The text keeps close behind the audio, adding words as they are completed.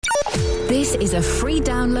This is a free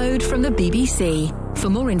download from the BBC. For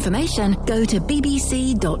more information, go to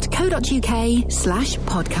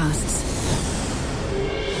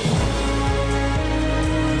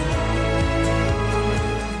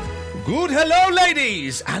bbc.co.uk/podcasts. Good hello,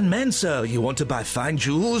 ladies and men, sir. You want to buy fine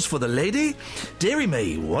jewels for the lady? Dearie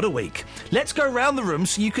me, what a week. Let's go round the room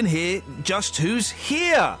so you can hear just who's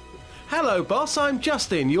here. Hello, boss. I'm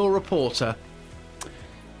Justin, your reporter.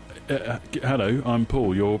 Hello, I'm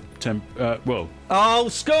Paul, your Oh,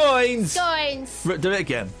 scoins! Scoins! Do it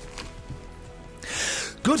again.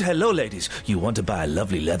 Good hello, ladies. You want to buy a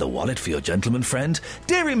lovely leather wallet for your gentleman friend?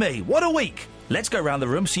 Dearie me, what a week. Let's go round the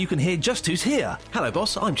room so you can hear just who's here. Hello,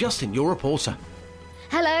 boss. I'm Justin, your reporter.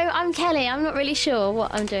 Hello, I'm Kelly. I'm not really sure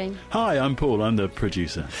what I'm doing. Hi, I'm Paul, I'm the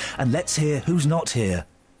producer. And let's hear who's not here.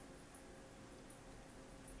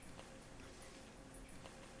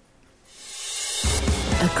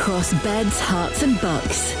 Across beds, hearts and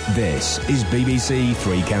bucks. This is BBC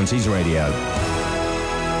Three Counties Radio.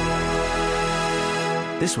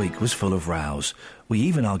 This week was full of rows. We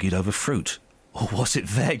even argued over fruit. Or was it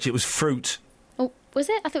veg? It was fruit. Oh, was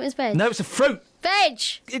it? I thought it was veg. No, it's a fruit. Veg!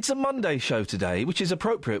 It's a Monday show today, which is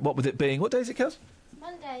appropriate. What with it being... What day is it, Kels?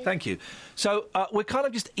 Monday. Thank you. So we're kind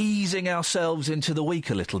of just easing ourselves into the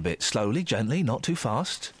week a little bit. Slowly, gently, not too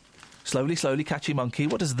fast. Slowly, slowly, catchy monkey.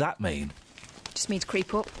 What does that mean? Just means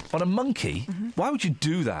creep up. On a monkey? Mm-hmm. Why would you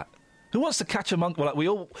do that? Who wants to catch a monkey? Well, like, we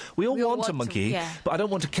all want a monkey, yeah. But I don't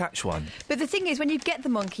want to catch one. But the thing is, when you get the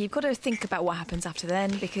monkey, you've got to think about what happens after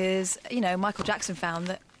then, because, you know, Michael Jackson found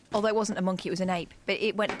that, although it wasn't a monkey, it was an ape, but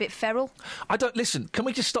it went a bit feral. Listen, can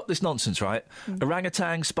we just stop this nonsense, right?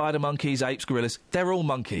 Orangutans, spider monkeys, apes, gorillas, they're all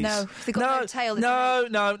monkeys. No, they've got no tail.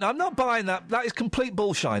 No, I'm not buying that. That is complete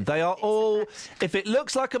bullshine. They are all... If it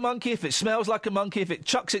looks like a monkey, if it smells like a monkey, if it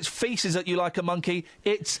chucks its feces at you like a monkey,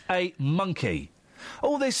 it's a monkey.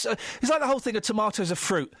 All this... it's like the whole thing of tomatoes are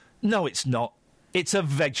fruit. No, it's not. It's a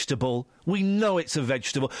vegetable. We know it's a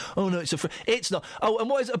vegetable. Oh, no, it's a fruit. It's not. Oh, and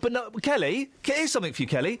what is a banana... Kelly, here's something for you,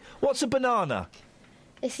 Kelly. What's a banana?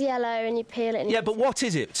 It's yellow and you peel it and Yeah, but what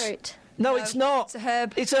is it? Fruit. No, it's not. It's a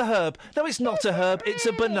herb. It's a herb. No, it's not a herb. It's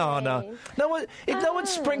a banana. No one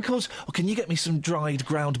sprinkles... Oh, can you get me some dried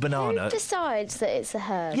ground banana? Who decides that it's a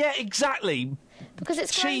herb? Yeah, exactly. Because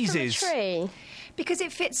it's cheeses. From a tree. Because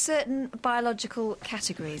it fits certain biological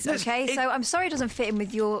categories, No, OK? So I'm sorry it doesn't fit in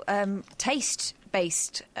with your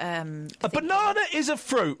taste-based... a banana is a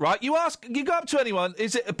fruit, right? You go up to anyone,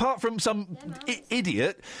 is it, apart from some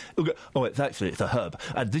idiot, who'll go, oh, actually, it's a herb.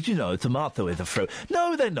 And did you know tomato is a fruit?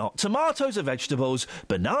 No, they're not. Tomatoes are vegetables,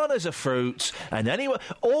 bananas are fruits, and anyone...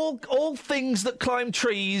 All things that climb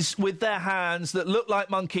trees with their hands that look like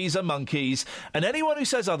monkeys are monkeys, and anyone who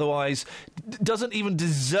says otherwise doesn't even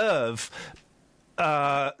deserve...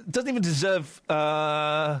 Yeah. They don't even deserve...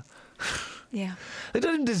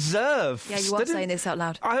 Yeah, you are saying this out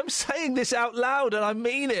loud. I am saying this out loud, and I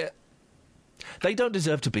mean it. They don't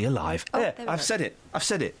deserve to be alive. Oh, there, I've said it.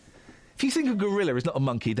 If you think a gorilla is not a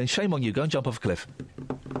monkey, then shame on you. Go and jump off a cliff.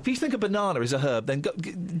 If you think a banana is a herb, then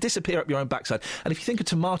disappear up your own backside. And if you think a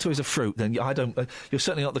tomato is a fruit, then you're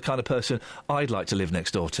certainly not the kind of person I'd like to live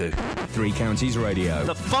next door to. Three Counties Radio.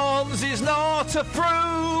 The Fonz is not a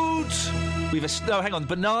fruit! Hang on.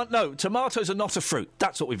 Tomatoes are not a fruit.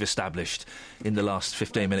 That's what we've established in the last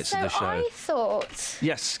 15 minutes of the show. I thought...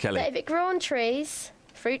 Yes, Kelly. That if it grew on trees,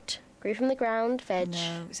 fruit grew from the ground, veg.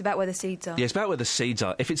 No, it's about where the seeds are. Yeah, it's about where the seeds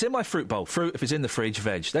are. If it's in my fruit bowl, fruit. If it's in the fridge,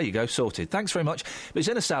 veg. There you go, sorted. Thanks very much. If it's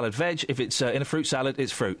in a salad, veg. If it's in a fruit salad,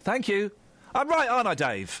 it's fruit. Thank you. I'm right, aren't I,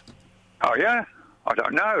 Dave? Oh, yeah? I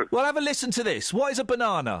don't know. Well, have a listen to this. What is a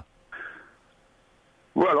banana?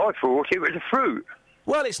 Well, I thought it was a fruit.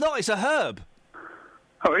 Well, it's not. It's a herb.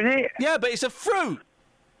 Oh, is it? Yeah, but it's a fruit.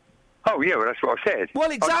 Oh, yeah, well, that's what I said. Well,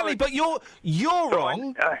 exactly, but you're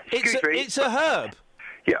wrong. It's a herb.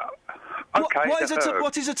 Yeah. Okay,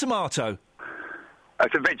 What is a tomato?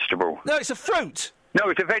 It's a vegetable. No, it's a fruit. No,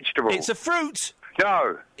 it's a vegetable. It's a fruit.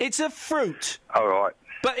 No. It's a fruit. All right.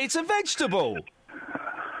 But it's a vegetable.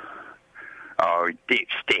 Oh,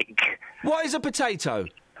 dipstick. What is a potato?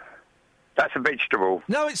 That's a vegetable.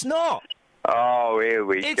 No, it's not. Oh, here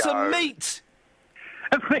we go. It's a meat.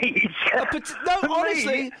 A meat?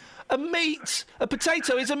 Honestly, a meat. A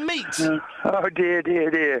potato is a meat. Oh, dear.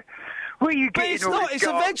 Where are you getting all this It's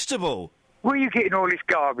a vegetable. Where are you getting all this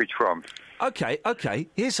garbage from? Okay.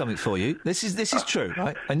 Here's something for you. This is true,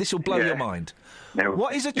 right? And this will blow your mind. No.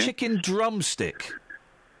 What is a chicken drumstick?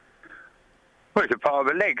 Well, it's a part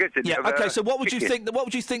of a leg, isn't it? Yeah. Okay. So what would you think? What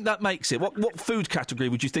would you think that makes it? What food category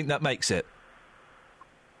would you think that makes it?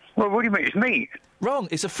 Well, what do you mean? It's meat. Wrong.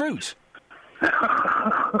 It's a fruit.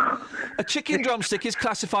 A chicken drumstick is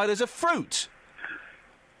classified as a fruit.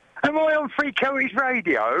 Am I on Three Counties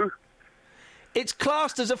Radio? It's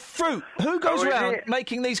classed as a fruit. Who goes Oh, is around it?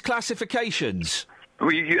 making these classifications?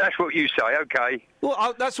 Well, that's what you say, okay.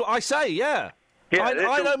 Well, that's what I say, yeah. Yeah, I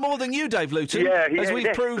that's know all- more than you, Dave Luton, Yeah, as we've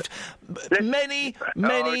yeah. proved many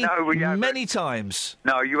no, we haven't. times.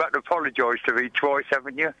 No, you had to apologise to me twice,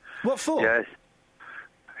 haven't you? What for? Yes.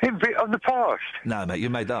 On the past. No, mate, you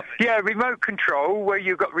made that up. Yeah, remote control, where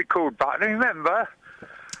you got record button, remember?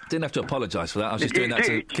 Didn't have to apologise for that. I was just doing that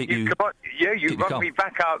to did. keep you... Yeah, you keep you rung calm. me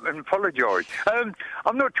back up and apologise. I'm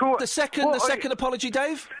not talking... The second apology,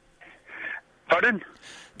 Dave? Pardon?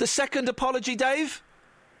 The second apology, Dave?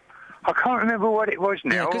 I can't remember what it was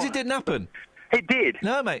now. Yeah, because it didn't happen. It did?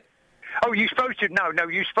 No, mate. Oh, you're supposed to... No,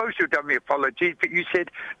 you're supposed to have done me apologies, but you said,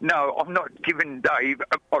 no, I'm not giving Dave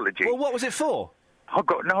apology. Well, what was it for? I've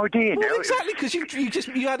got no idea now. Well, exactly, because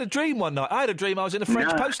you had a dream one night. I had a dream I was in a French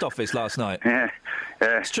No. post office last night. Yeah.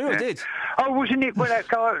 It's true, I did. Oh, wasn't it where that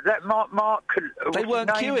guy, that Mark... what's They his weren't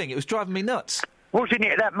name? queuing. It was driving me nuts. Wasn't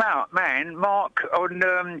it that man, Mark,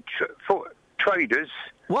 on for Traders?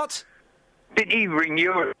 What? Didn't he ring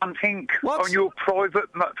you or something What? on your private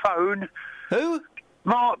phone? Who?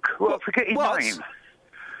 Mark, well, I forget his Watts? name.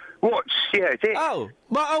 Watts, yeah, is it?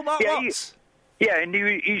 Mark Yeah, Watts. Yeah, and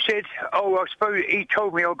you said, I suppose he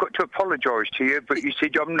told me I've got to apologise to you, but you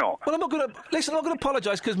said I'm not. Well, I'm not going to... Listen, I'm not going to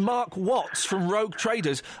apologise because Mark Watts from Rogue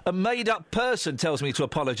Traders, a made-up person, tells me to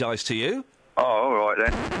apologise to you. Oh, all right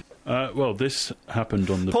then. Well, this happened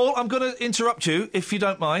on the... Paul, I'm going to interrupt you, if you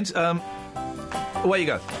don't mind. Away you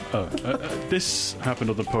go. This happened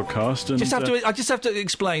on the podcast, and I just have to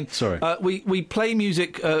explain. Sorry. We play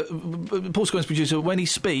music. Paul Scoggins, producer, when he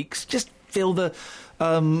speaks, just feel the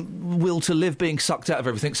will to live being sucked out of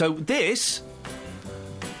everything. So this,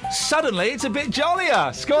 suddenly, it's a bit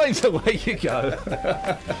jollier. Scoggins, away you go.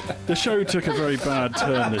 The show took a very bad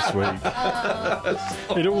turn this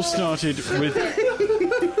week. It all started with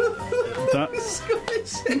that.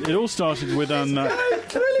 It all started with an.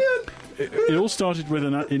 It all started with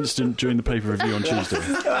an incident during the paper review on Tuesday.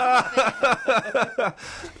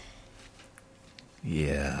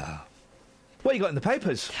 Yeah. What you got in the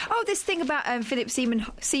papers? Oh, this thing about Philip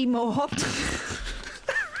Seymour Hoffman.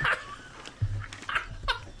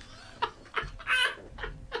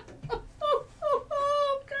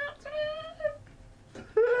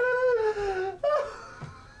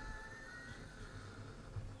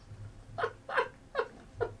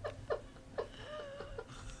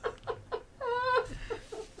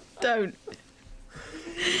 Don't.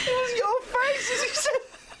 It's your face, as you said.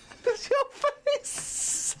 It's your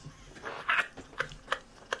face.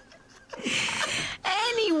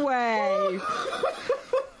 Anyway.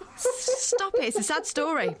 Stop it. It's a sad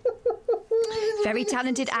story. Very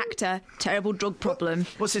talented actor, terrible drug problem.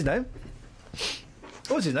 What's his name?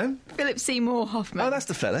 What's his name? Philip Seymour Hoffman. Oh, that's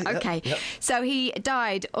the fella. Yep, Okay. yep. So he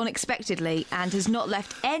died unexpectedly and has not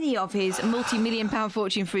left any of his multi-million-pound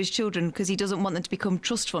fortune for his children because he doesn't want them to become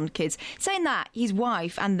trust fund kids. Saying that, his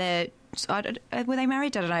wife and their... were they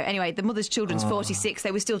married? I don't know. Anyway, the mother's children's 46.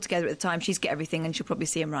 They were still together at the time. She's get everything and she'll probably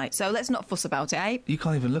see him right. So let's not fuss about it, eh? You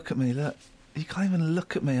can't even look at me, look. You can't even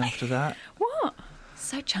look at me after that. What?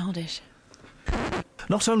 So childish.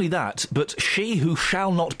 Not only that, but she who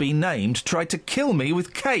shall not be named tried to kill me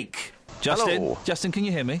with cake. Justin? Hello. Justin, can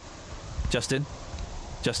you hear me? Justin?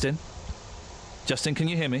 Justin? Justin, can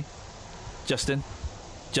you hear me? Justin?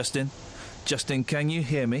 Justin? Justin, can you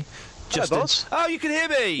hear me? Justin? Hello, boss. Oh, you can hear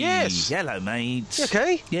me? Yes. Hello, mate. You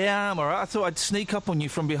okay? Yeah, I'm all right. I thought I'd sneak up on you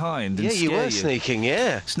from behind and Yeah, you scare were sneaking,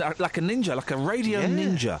 yeah. Like a ninja, like a radio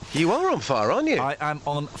ninja. You are on fire, aren't you? I am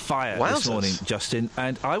on fire this Wowzers. morning, Justin,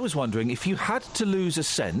 and I was wondering if you had to lose a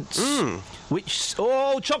sense, which...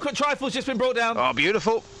 Oh, chocolate trifle's just been brought down. Oh,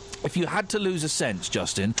 beautiful. If you had to lose a sense,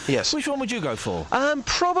 Justin, yes, which one would you go for?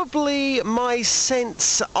 Probably my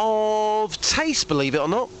sense of taste, believe it or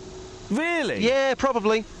not. Really? Yeah,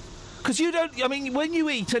 probably. Because you don't... I mean, when you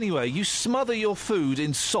eat anyway, you smother your food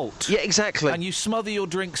in salt. Yeah, exactly. And you smother your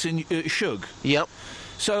drinks in sugar. Yep.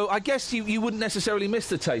 So I guess you wouldn't necessarily miss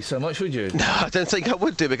the taste so much, would you? No, I don't think I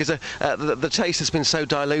would do, because the taste has been so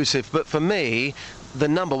dilutive. But for me, the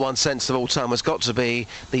number one sense of all time has got to be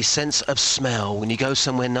the sense of smell. When you go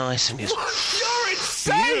somewhere nice and it's... You're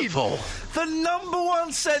insane! Beautiful. The number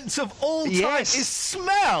one sense of all time Yes. is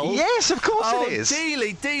smell? Yes, of course it is.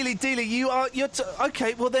 Dealey, you're...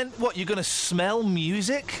 OK, well then, what, you're going to smell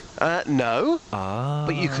music? No.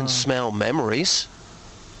 But you can smell memories.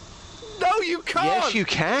 No, you can't! Yes, you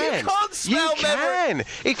can. You can't smell You can.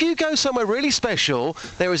 If you go somewhere really special,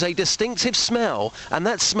 there is a distinctive smell, and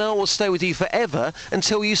that smell will stay with you forever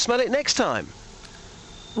until you smell it next time.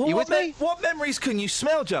 Well, You with me? What memories can you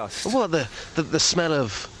smell, Just? Well, the smell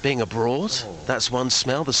of being abroad, that's one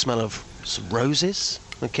smell. The smell of some roses,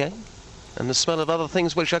 okay? And the smell of other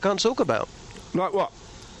things which I can't talk about. Like what?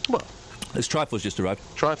 Well, This trifle's just arrived.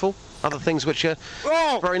 trifle, other things which are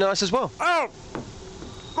very nice as well. Oh!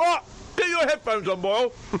 Right, get your headphones on,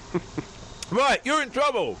 Boyle. Right, you're in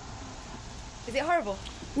trouble. Is it horrible?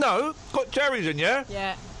 No, got cherries in, yeah?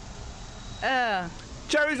 Yeah.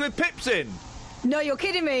 Cherries with pips in. No, you're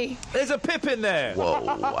kidding me. There's a pip in there. Whoa.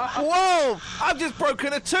 Whoa! I've just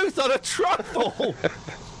broken a tooth on a trifle.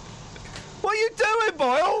 What are you doing,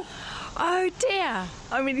 Boyle? Oh dear.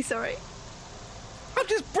 I'm really sorry. I've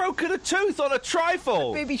just broken a tooth on a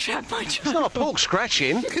trifle. Maybe trapped my It's child. not a pork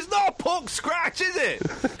scratching. It's not a pork scratch, is it?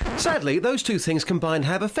 Sadly, those two things combined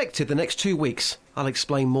have affected the next 2 weeks. I'll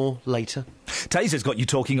explain more later. Taser's got you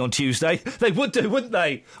talking on Tuesday. They would do, wouldn't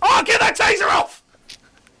they? Oh, get that taser off!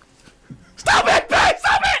 Stop it, Ben!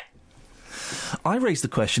 Stop it! I raised the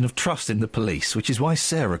question of trust in the police, which is why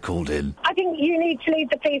Sarah called in. I think you need to leave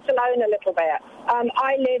the police alone a little bit.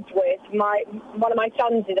 I live with one of my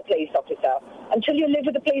sons is a police officer. Until you live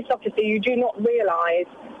with a police officer, you do not realise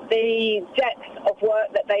the depth of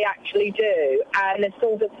work that they actually do. And the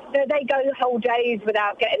sort of, they go whole days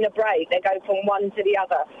without getting a break. They go from one to the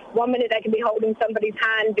other. 1 minute they can be holding somebody's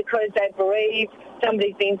hand because they're bereaved,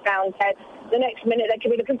 somebody's been found dead. The next minute they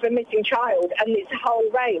can be looking for a missing child, and it's a whole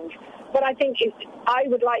range. But I think I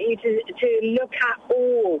would like you to look at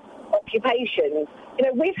all occupations. You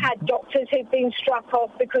know, we've had doctors who've been struck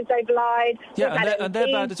off because they've lied. Yeah, and they're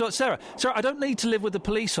bad as well. Sarah, I don't need to live with a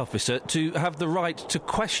police officer to have the right to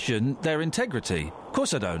question their integrity. Of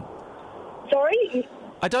course I don't. Sorry?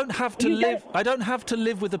 I don't have to live. I don't have to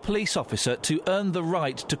live with a police officer to earn the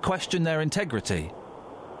right to question their integrity.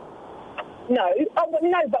 No,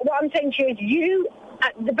 but what I'm saying to you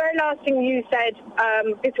is the very last thing you said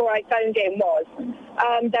before I phoned in was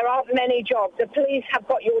there aren't many jobs. The police have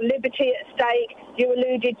got your liberty at stake. You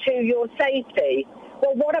alluded to your safety.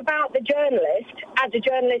 Well, what about the journalist, as a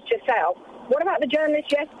journalist yourself? What about the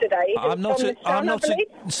journalist yesterday?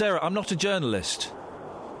 Sarah, I'm not a journalist.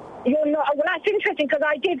 You're not. Well, that's interesting because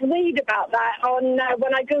I did read about that on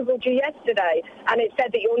when I googled you yesterday, and it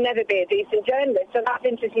said that you'll never be a decent journalist. So that's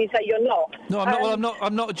interesting. You say you're not. No, I'm not. Well,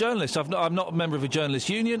 I'm not a journalist. I'm not a member of a journalist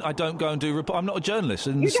union. I don't go and do report. I'm not a journalist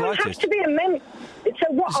in the slightest. You don't have to be a member.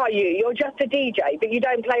 So what are you? You're just a DJ, but you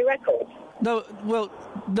don't play records. No,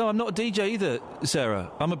 I'm not a DJ either,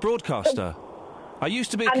 Sarah. I'm a broadcaster. I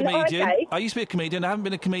used to be a comedian. Okay. I used to be a comedian. I haven't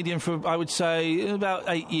been a comedian for, I would say, about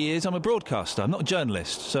 8 years. I'm a broadcaster. I'm not a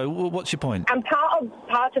journalist. So what's your point? And part of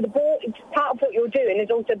what you're doing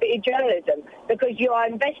is also a bit of journalism because you are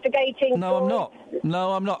investigating. No,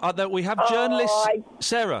 I'm not. We have journalists,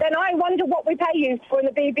 Sarah. Then I wonder what we pay you for in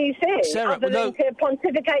the BBC, Sarah, other than to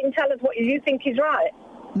pontificate and tell us what you think is right.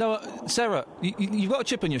 No, Sarah, you've got a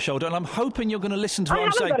chip on your shoulder, and I'm hoping you're going to listen to what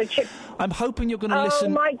I'm saying. I haven't got a chip. I'm hoping you're going to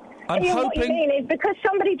listen. What you mean is because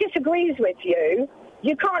somebody disagrees with you,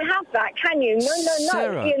 you can't have that, can you? No.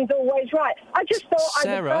 Sarah, Ian's always right. I just thought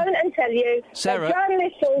I would phone and tell you Sarah, that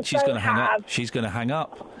journalists also she's going to hang have... up. She's going to hang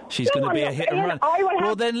up. She's going to be a hit and run.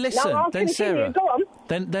 Well, then listen. No, I'll then continue. Sarah. Go on.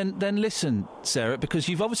 Then listen, Sarah, because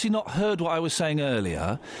you've obviously not heard what I was saying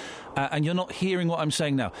earlier. And you're not hearing what I'm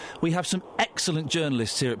saying now. We have some excellent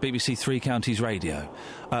journalists here at BBC Three Counties Radio.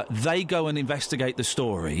 They go and investigate the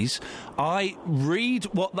stories. I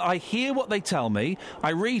hear what they tell me.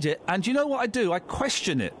 I read it, and you know what I do? I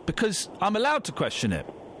question it because I'm allowed to question it.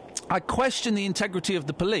 I question the integrity of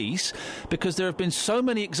the police because there have been so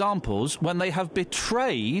many examples when they have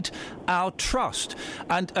betrayed our trust,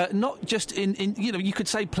 and not just in you could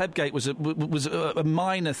say Plebgate was a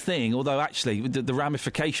minor thing, although actually the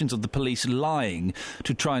ramifications of the police lying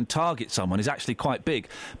to try and target someone is actually quite big.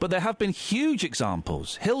 But there have been huge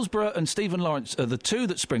examples. Hillsborough and Stephen Lawrence are the two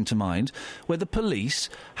that spring to mind where the police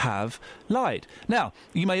have lied. Now,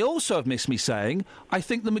 you may also have missed me saying I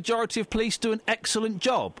think the majority of police do an excellent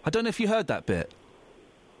job. I don't know if you heard that bit.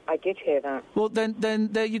 I did hear that. Well, then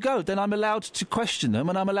there you go. Then I'm allowed to question them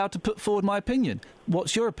and I'm allowed to put forward my opinion.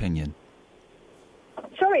 What's your opinion?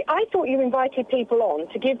 Sorry, I thought you invited people on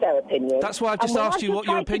to give their opinion. That's why I've just asked you what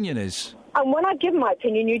your opinion is. And when I give my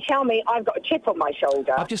opinion, you tell me I've got a chip on my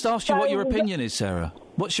shoulder. I've just asked you what your opinion is, Sarah.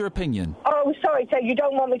 What's your opinion? Oh, sorry, so you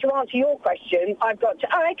don't want me to answer your question. I've got to...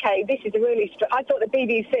 Oh, OK, this is a really... I thought the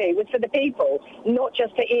BBC was for the people, not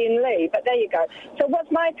just for Ian Lee, but there you go. So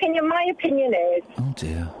what's my opinion? My opinion is... Oh,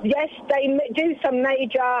 dear. Yes, they do some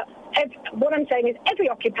major What I'm saying is every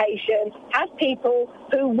occupation has people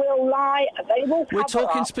who will lie, they will cover We're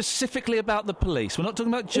talking up. specifically about the police. We're not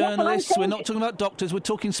talking about journalists, we're not talking about doctors, we're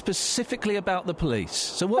talking specifically about the police.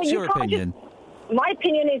 So what's But you your can't opinion? My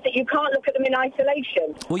opinion is that you can't look at them in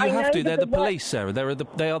isolation. Well, you I have know to. They're the because police, Sarah. They are the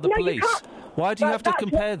No, you police. can't. Why do you But have to that's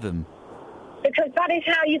compare them? Because that is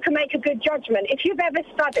how you can make a good judgment. If you've ever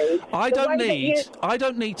studied... I the way that I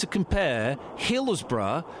don't need to compare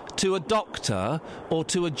Hillsborough to a doctor or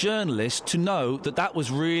to a journalist to know that that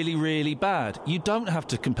was really, really bad. You don't have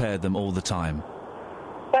to compare them all the time.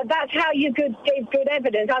 But that's how you give good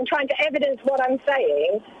evidence. I'm trying to evidence what I'm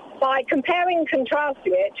saying by comparing and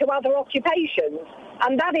contrasting it to other occupations.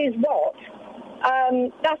 And that is what...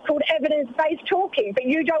 that's called evidence-based talking, but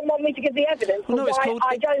you don't want me to give the evidence for why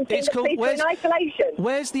I don't think the police are in isolation.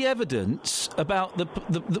 Where's the evidence about the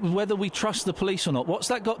whether we trust the police or not? What's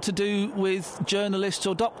that got to do with journalists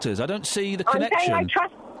or doctors? I don't see the connection.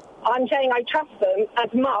 I'm saying I trust them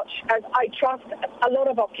as much as I trust a lot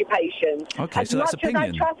of occupations. Okay, as so that's much opinion. as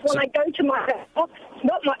I trust when So- I go to my...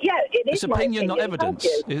 it is It's my opinion, not thank evidence.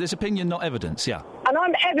 you. It's opinion, not evidence, yeah. And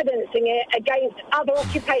I'm evidencing it against other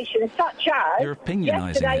occupations, such as You're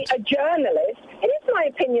opinionising yesterday it. a journalist. It is my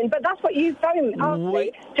opinion, but that's what you asked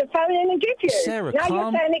me to phone in and give you. Sarah, now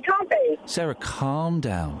you're saying it can't be. Sarah, calm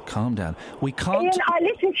down, calm down. We can't... Ian, I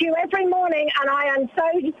listen to you every morning, and I am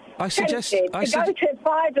so I suggest- tempted I to go to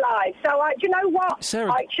 5 Live. So, do you know what?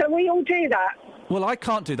 Sarah- Shall we all do that? Well, I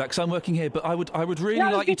can't do that because I'm working here, but I would really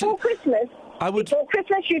No, like you to... before Christmas. Before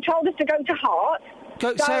Christmas, you told us to go to Heart.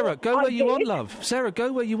 Go, So Sarah, go I where you want, did. love. Sarah,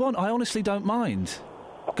 go where you want. I honestly don't mind.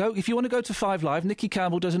 Go if you want to go to 5 Live. Nikki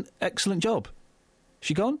Campbell does an excellent job.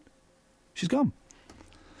 She gone? She's gone.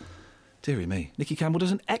 Dearie me, Nikki Campbell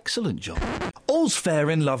does an excellent job. All's fair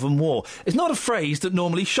in love and war. It's not a phrase that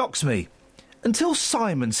normally shocks me. Until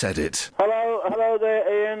Simon said it. Hello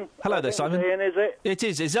there, Ian. Hello there, Simon. Ian, is it? It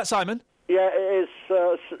is. Is that Simon? Yeah, it is.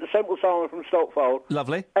 Simple Simon from Stockfold.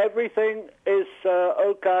 Lovely. Everything is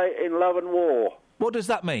okay in love and war. What does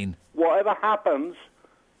that mean? Whatever happens,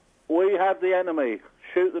 we have the enemy.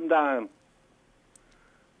 Shoot them down.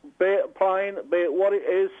 Be it a plane, be it what it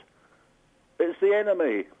is, it's the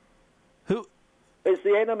enemy. Who? It's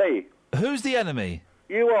the enemy. Who's the enemy?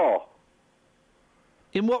 You are.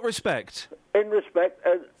 In what respect? In respect,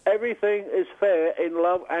 everything is fair in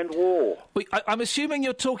love and war. I'm assuming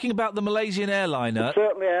you're talking about the Malaysian airliner. I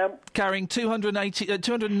certainly am. Carrying 298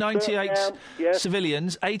 Certainly am, yes.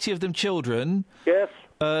 civilians, 80 of them children. Yes.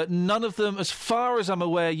 None of them, as far as I'm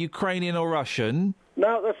aware, Ukrainian or Russian.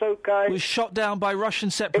 No, that's okay. Was shot down by Russian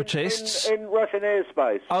separatists. In Russian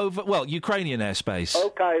airspace. Ukrainian airspace.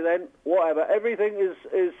 Okay, then, whatever. Everything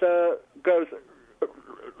goes...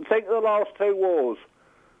 Think of the last 2 wars.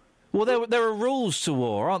 Well, there are rules to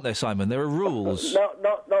war, aren't there, Simon? There are rules.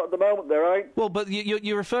 Not at the moment, there ain't. Well, but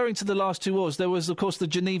you're referring to the last 2 wars. There was, of course, the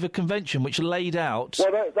Geneva Convention, which laid out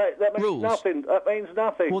Well, that means rules. nothing. That means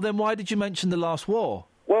nothing. Well, then why did you mention the last war?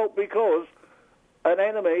 Well, because an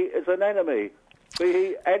enemy is an enemy, be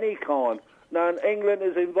he any kind. Now, and England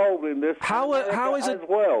is involved in this. How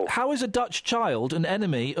is a Dutch child an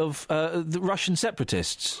enemy of the Russian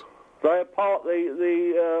separatists? They're part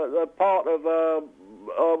they're part of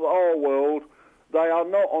our world. They are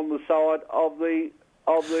not on the side of the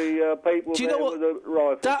people. Do you know what? With the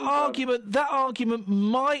rifles That argument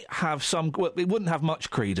might have some. Well, it wouldn't have much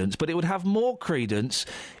credence, but it would have more credence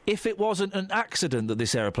if it wasn't an accident that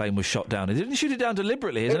this aeroplane was shot down. They didn't shoot it down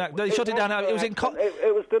deliberately. They shot it down. It was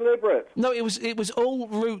it was deliberate. No, it was all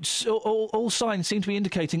routes. All signs seem to be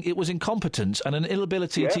indicating it was incompetence and an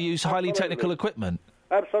inability to use highly technical equipment.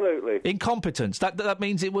 Absolutely. Incompetence. That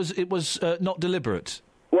means it was not deliberate.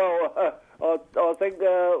 Well, I think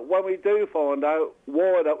when we do find out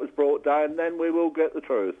why that was brought down, then we will get the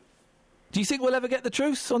truth. Do you think we'll ever get the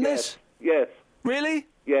truth on this? Yes. Really?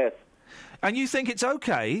 Yes. And you think it's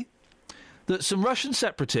okay that some Russian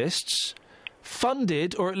separatists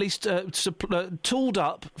funded, or at least tooled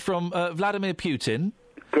up from Vladimir Putin...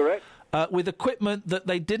 Correct. With equipment that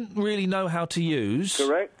they didn't really know how to use...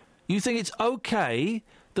 Correct. You think it's okay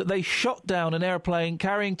that they shot down an aeroplane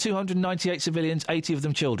carrying 298 civilians, 80 of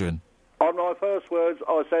them children? On my first words,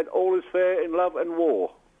 I said all is fair in love and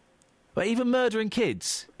war. But even murdering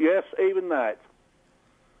kids? Yes, even that.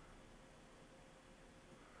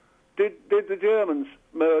 Did the Germans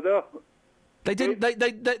murder? They didn't.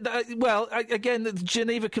 Well, again, the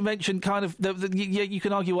Geneva Convention kind of. You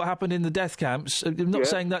can argue what happened in the death camps. I'm not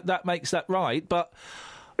saying that makes that right, but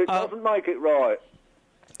it doesn't make it right.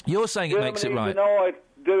 You're saying it makes it right.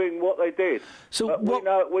 doing what they did. So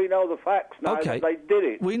we know the facts now. Okay. That they did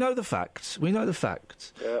it. We know the facts.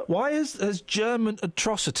 Yeah. Why has German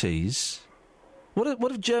atrocities... What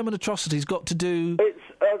have German atrocities got to do... It's,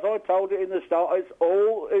 as I told you in the start, it's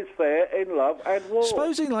all is fair in love and war.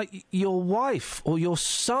 Supposing, like, your wife or your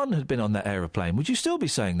son had been on that aeroplane, would you still be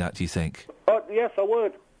saying that, do you think? Yes, I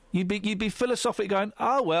would. You'd be philosophically going,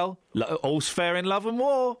 well, all's fair in love and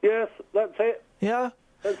war. Yes, that's it. Yeah?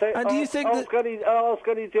 That's it. And do you think ask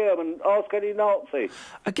any German, ask any Nazi.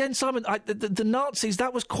 Again, Simon, the Nazis,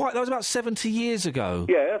 that was about 70 years ago.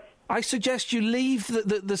 Yes. I suggest you leave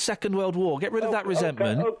the Second World War. Get rid of that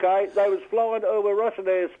resentment. Okay, they was flying over Russian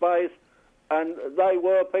airspace, and they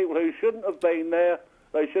were people who shouldn't have been there.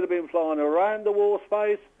 They should have been flying around the war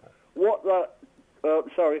space. What are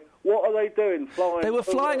they doing flying? They were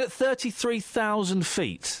flying at 33,000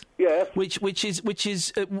 feet. Yes. Which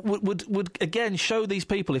would again show these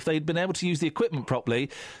people, if they'd been able to use the equipment properly,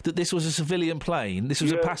 that this was a civilian plane. This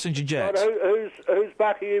was a passenger jet. But whose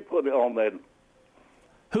back are you putting it on then?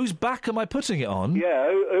 Whose back am I putting it on? Yeah,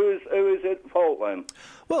 who is at fault then?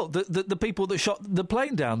 Well, the people that shot the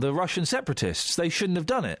plane down, the Russian separatists, they shouldn't have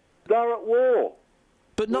done it. They're at war.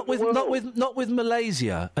 But not with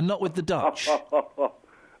Malaysia and not with the Dutch.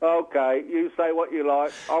 Okay, you say what you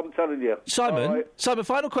like. I'm telling you. Simon,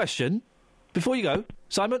 final question before you go.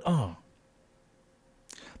 Simon,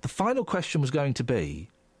 the final question was going to be: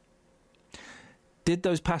 did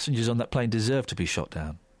those passengers on that plane deserve to be shot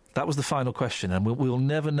down? That was the final question, and we'll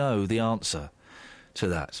never know the answer to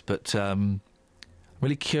that. But I'm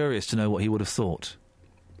really curious to know what he would have thought.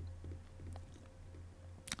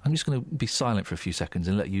 I'm just going to be silent for a few seconds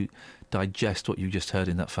and let you digest what you just heard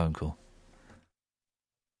in that phone call.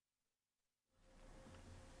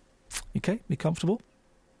 Okay, you comfortable?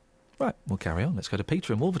 Right, we'll carry on. Let's go to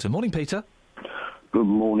Peter in Wolverton. Morning, Peter. Good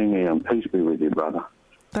morning, Ian. Peace be with you, brother.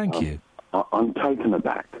 Thank you. I'm taken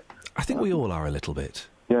aback. I think we all are a little bit.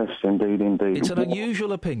 Yes, indeed. It's an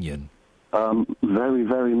unusual opinion. Very,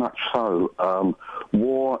 very much so.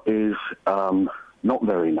 War is not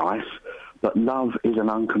very nice, but love is an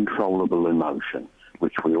uncontrollable emotion,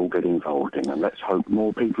 which we all get involved in, and let's hope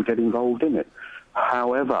more people get involved in it.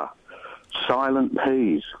 However, silent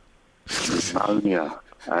P's, pneumonia,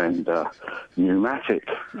 and pneumatic,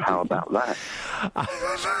 how about that?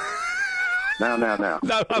 Now. No,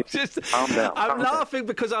 I'm laughing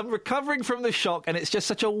because I'm recovering from the shock, and it's just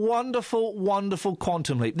such a wonderful, wonderful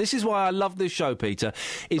quantum leap. This is why I love this show, Peter,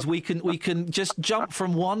 is we can just jump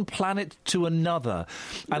from one planet to another.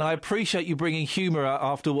 And I appreciate you bringing humour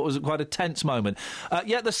after what was quite a tense moment.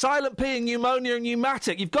 The silent P in pneumonia and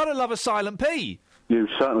pneumatic. You've got to love a silent P. You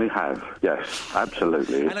certainly have, yes,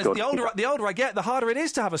 absolutely. And the older I get, the harder it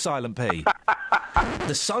is to have a silent P.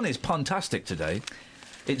 The sun is puntastic today.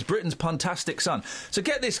 It's Britain's puntastic sun. So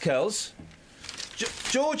get this, Kells.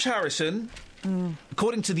 George Harrison,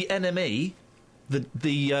 according to the NME, the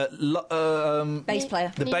bass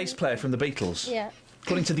player. The bass player from the Beatles. Yeah.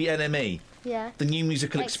 According to the NME. Yeah. The New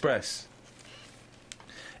Musical Express.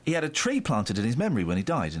 He had a tree planted in his memory when he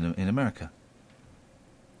died in America.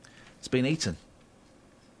 It's been eaten.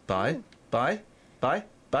 Bye. Go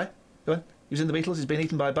on. He was in the Beatles. He's been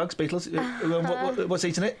eaten by bugs. Beatles. What's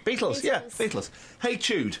eating it? Beatles. Yeah, Beatles. Hey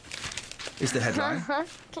Jude is the headline.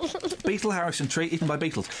 Beatle Harrison tree eaten by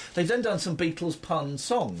Beatles. They've then done some Beatles pun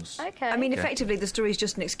songs. Okay. I mean, effectively, the story is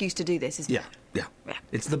just an excuse to do this, isn't it? Yeah.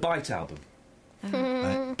 It's the Bite album.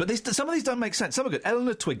 Right. But some of these don't make sense. Some are good.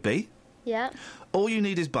 Eleanor Twigby. Yeah. All You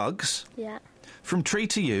Need Is Bugs. Yeah. From Tree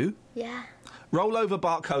to You. Yeah. Roll Over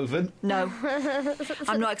Barkhoven. No.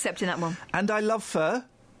 I'm not accepting that one. And I Love Fur.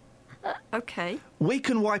 OK. We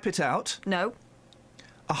Can Wipe It Out. No.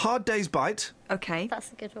 A Hard Day's Bite. OK.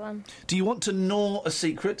 That's a good one. Do You Want to Gnaw a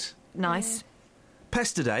Secret? Nice.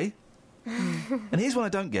 Pestaday. And here's one I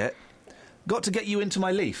don't get. Got to Get You Into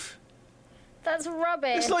My Leaf. That's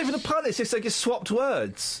rubbish. It's not even a pun, it's just they just swapped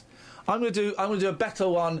words. I'm going to do a better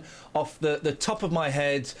one off the top of my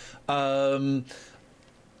head. I'm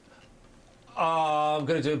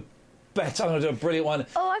going to do a brilliant one.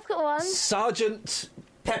 Oh, I've got one. Sergeant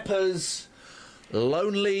Pepper's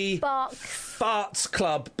Lonely Farts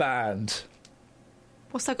Club Band.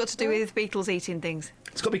 What's that got to do with Beatles eating things?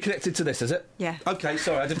 It's got to be connected to this, is it? Yeah. OK,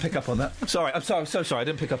 sorry, I didn't pick up on that. I'm so sorry, I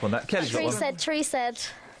didn't pick up on that. Kelly's got one. Tree said.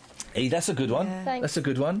 Hey, that's a good one. Yeah. That's a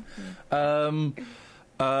good one.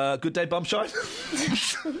 Good Day Bumshine.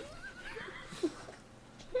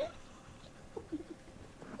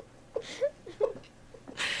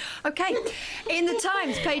 OK, in the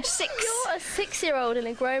Times, page 6. You're a 6-year-old in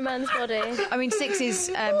a grown man's body. I mean, 6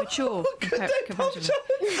 is mature. Comparatively.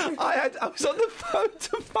 I was on the phone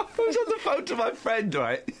to my friend,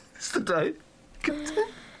 right, yesterday. I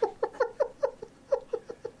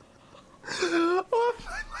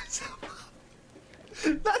find myself.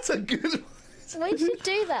 That's a good one. We should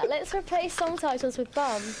do that. Let's replace song titles with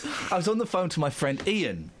bum. I was on the phone to my friend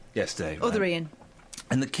Ian yesterday. Right? Other Ian.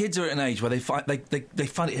 And the kids are at an age where they find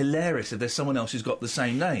it hilarious if there's someone else who's got the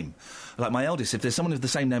same name. Like my eldest, if there's someone with the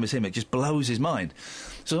same name as him, it just blows his mind.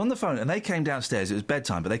 So I was on the phone, and they came downstairs. It was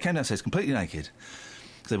bedtime, but they came downstairs completely naked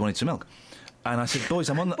because they wanted some milk. And I said, boys,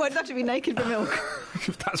 I'm on the... Why not to be naked for milk?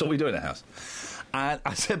 That's what we do in the house. And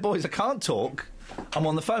I said, boys, I can't talk. I'm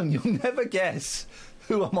on the phone. You'll never guess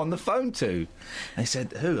who I'm on the phone to. They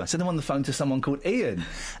said, who? I said, I'm on the phone to someone called Ian.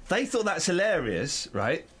 They thought that's hilarious,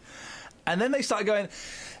 right? And then they started going,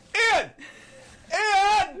 Ian!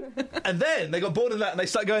 Ian! And then they got bored of that and they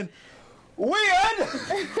started going, Weird!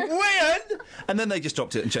 Weird! And then they just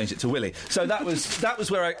dropped it and changed it to Willie. So that was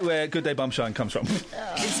where Good Day Bumshine comes from.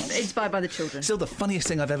 It's inspired by the children. Still the funniest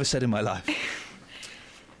thing I've ever said in my life.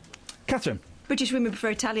 Catherine. British women prefer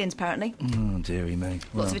Italians, apparently. Oh, dearie me.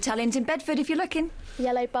 Lots of Italians in Bedford, if you're looking.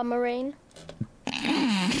 Yellow bum marine.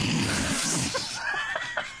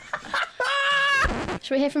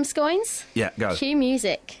 Shall we hear from Scoins? Yeah, go. Cue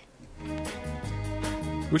music.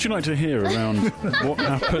 Would you like to hear around what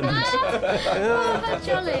happened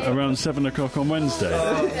Oh, around 7 o'clock on Wednesday?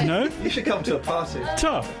 No? You should come to a party.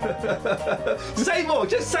 Tough. Say more,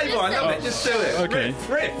 just say more. I love it. Just do it. Okay.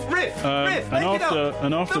 Riff. Make it up.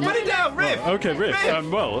 And after Put it down, riff. Well, okay, riff.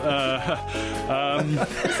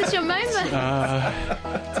 This is your moment.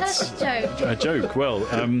 Tell us a joke. A joke. Well,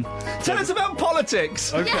 tell us about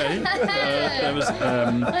politics. Okay. There was.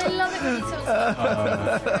 I love it when you talk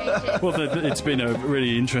about Well, it's been a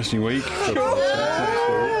really interesting week.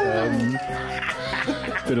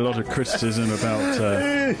 Been a lot of criticism about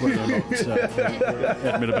whether or not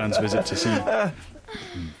Ed Miliband's visit to see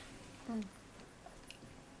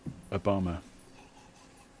Obama.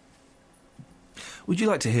 Would you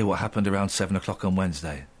like to hear what happened around 7 o'clock on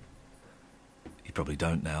Wednesday? You probably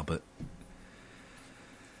don't now, but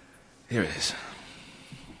here it is.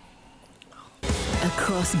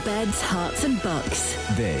 Across beds, hearts and bucks.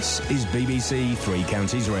 This is BBC Three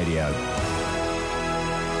Counties Radio.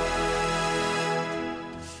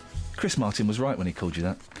 Chris Martin was right when he called you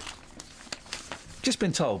that. Just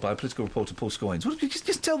been told by political reporter Paul Scoins.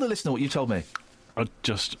 Just tell the listener what you told me. I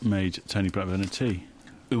just made Tony Blackburn a tea.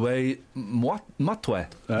 Uwe matwe.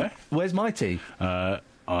 Eh? Where's my tea?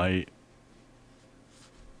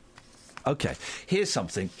 OK, here's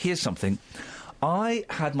something. I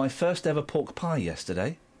had my first ever pork pie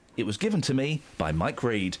yesterday. It was given to me by Mike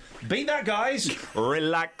Reed. Beat that, guys!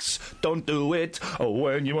 Relax, don't do it. Oh,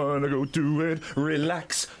 when you want to go do it,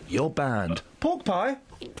 relax, you're banned. Pork pie.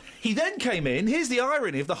 He then came in, here's the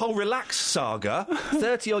irony of the whole Relax saga,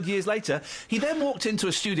 30-odd years later. He then walked into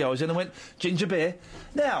a studio I was in and went, ginger beer.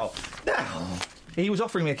 Now, he was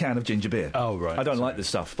offering me a can of ginger beer. Oh, right. I don't like this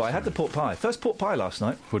stuff, but I had the pork pie. First pork pie last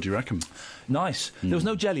night. What do you reckon? Nice. There was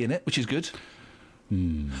no jelly in it, which is good.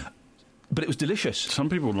 But it was delicious. Some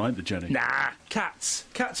people like the jelly. Nah, cats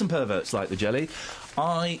and perverts like the jelly.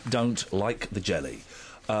 I don't like the jelly.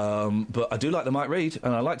 But I do like the Mike Reed,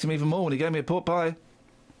 and I liked him even more when he gave me a pork pie.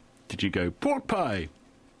 Did you go, pork pie?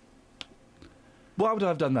 Why would I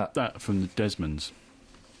have done that? That from the Desmonds.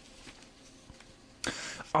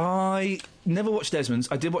 I never watched Desmond's.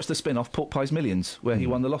 I did watch the spin-off, Pork Pie's Millions, where he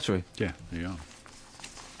won the lottery. Yeah, there you are.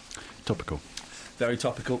 Topical. Very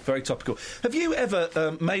topical, very topical. Have you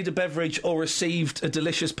ever made a beverage or received a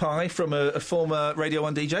delicious pie from a former Radio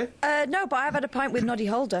 1 DJ? No, but I've had a pint with Noddy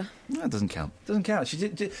Holder. No, that doesn't count. Doesn't count. She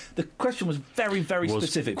did, the question was very, very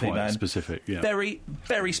specific, quite man. Specific, yeah. Very,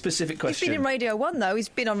 very specific question. He's been in Radio 1, though. He's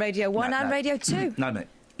been on Radio 1 and Radio 2. No, mate.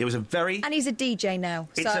 It was a very... And he's a DJ now,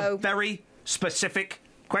 It's so... a very specific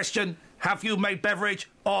question. Have you made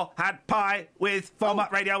beverage or had pie with former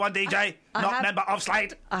Radio 1 DJ, not member of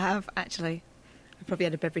Slade? I have, actually. I probably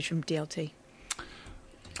had a beverage from DLT.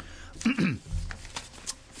 And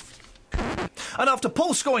after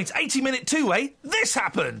Paul Scoins' 80-minute two-way, this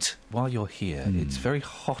happened! While you're here, it's very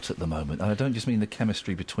hot at the moment, and I don't just mean the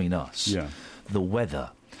chemistry between us. Yeah. The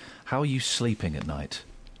weather. How are you sleeping at night?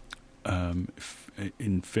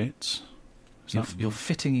 In fits. You're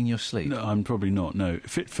fitting in your sleep? No, I'm probably not, no.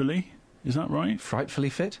 Fitfully? Is that right?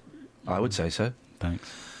 Frightfully fit? I would say so. Thanks.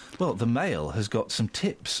 Well, the Mail has got some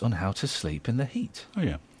tips on how to sleep in the heat. Oh,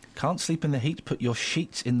 yeah. Can't sleep in the heat, put your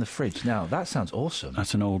sheets in the fridge. Now, that sounds awesome.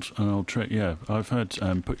 That's an old trick, yeah. I've heard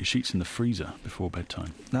put your sheets in the freezer before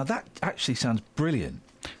bedtime. Now, that actually sounds brilliant.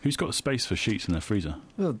 Who's got the space for sheets in their freezer?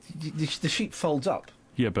 Well, the sheet folds up.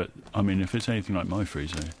 Yeah, but, I mean, if it's anything like my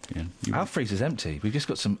freezer... Yeah, Our freezer's empty. We've just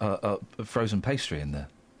got some frozen pastry in there.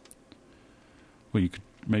 Well, you could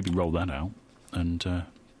maybe roll that out and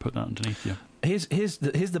put that underneath you. Here's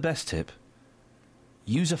the best tip.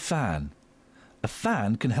 Use a fan. A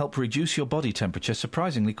fan can help reduce your body temperature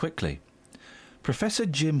surprisingly quickly. Professor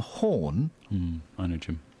Jim Horn... I know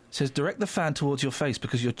Jim. ...says direct the fan towards your face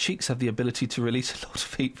because your cheeks have the ability to release a lot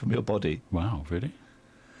of heat from your body. Wow, really?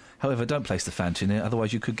 However, don't place the fan too near,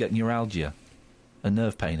 otherwise you could get neuralgia, a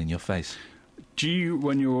nerve pain in your face. Do you,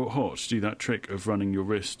 when you're hot, do that trick of running your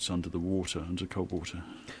wrists under the water, under cold water?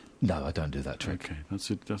 No, I don't do that trick. Okay,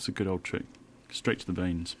 that's a good old trick. Straight to the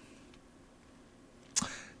veins.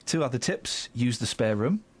 2 other tips. Use the spare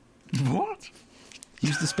room. What?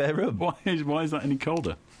 Use the spare room. Why is that any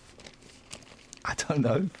colder? I don't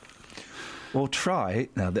know. Or try,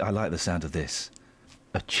 now I like the sound of this,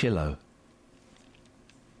 a chillo.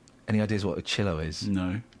 Any ideas what a chillo is?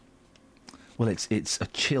 No. Well, it's a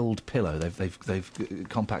chilled pillow. They've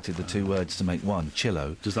compacted the 2 words to make one,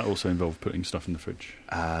 chillo. Does that also involve putting stuff in the fridge?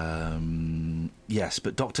 Yes,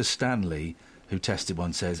 but Dr. Stanley, who tested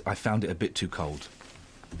one, says, I found it a bit too cold.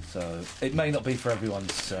 So it may not be for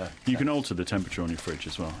everyone's... you can alter the temperature on your fridge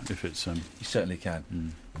as well, if it's... You certainly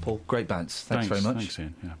can. Paul, great bants. Thanks very much. Thanks,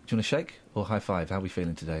 Ian. Yeah. Do you want a shake or high five? How are we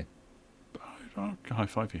feeling today? I'll high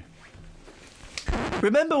five you.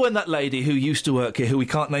 Remember when that lady who used to work here, who we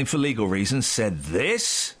can't name for legal reasons, said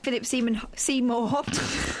this? Philip Seymour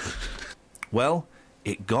Hoffman. Well,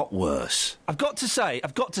 it got worse. I've got to say,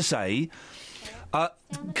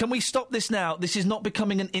 can we stop this now? This is not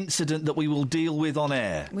becoming an incident that we will deal with on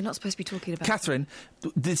air. We're not supposed to be talking about... Catherine,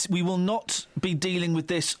 we will not be dealing with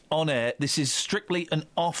this on air. This is strictly an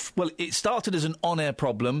off... Well, it started as an on-air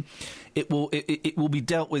problem. It will be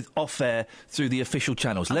dealt with off-air through the official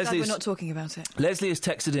channels. I'm glad we're not talking about it. Leslie has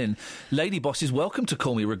texted in, Lady Boss is welcome to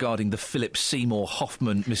call me regarding the Philip Seymour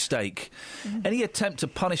Hoffman mistake. Any attempt to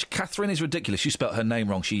punish Catherine is ridiculous. She spelt her name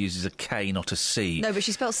wrong. She uses a K, not a C. No, but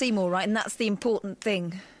she spelled Seymour right, and that's the important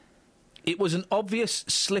thing. It was an obvious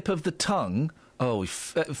slip of the tongue. Oh,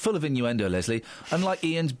 full of innuendo, Leslie. Unlike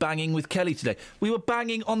Ian's banging with Kelly today. We were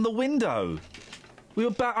banging on the window.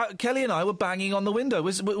 Kelly and I were banging on the window.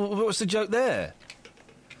 What's the joke there?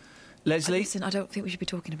 Leslie? Listen, I don't think we should be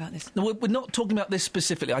talking about this. No, we're not talking about this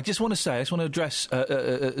specifically. I just want to address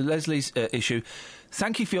Leslie's issue.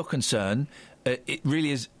 Thank you for your concern. It really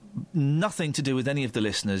is nothing to do with any of the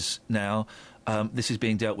listeners now. This is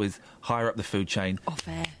being dealt with higher up the food chain. Off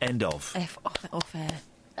air. End of. Off air.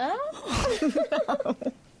 Oh?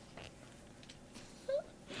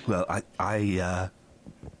 Well, I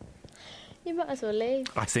You might as well leave.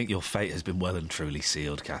 I think your fate has been well and truly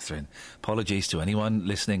sealed, Catherine. Apologies to anyone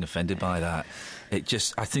listening offended by that.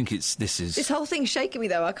 This is... This whole thing's shaking me,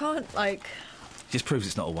 though. I can't, Just proves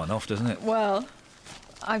it's not a one-off, doesn't it? Well,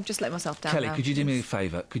 I've just let myself down. Kelly, now. could you do me a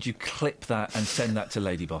favour? Could you clip that and send that to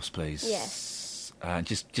Lady Boss, please? Yes. And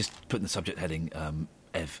just put in the subject heading,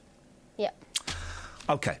 Ev. Yep.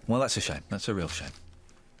 OK, well, that's a shame. That's a real shame.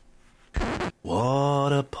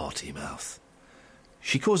 What a potty mouth.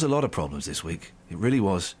 She caused a lot of problems this week. It really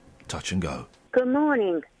was touch and go. Good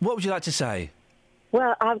morning. What would you like to say?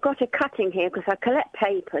 Well, I've got a cutting here because I collect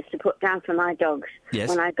papers to put down for my dogs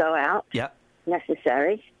when I go out. Yeah.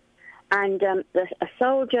 Necessary. And a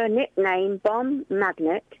soldier nicknamed Bomb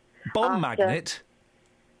Magnet. Bomb Magnet?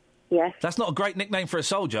 Yes. That's not a great nickname for a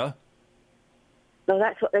soldier. Well,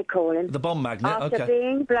 that's what they call him. The Bomb Magnet, After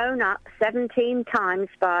being blown up 17 times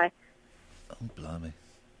by... Oh, blimey.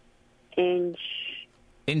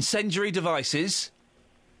 Incendiary devices.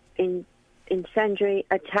 Incendiary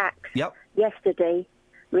attacks. Yep. Yesterday,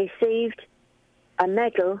 received a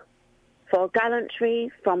medal for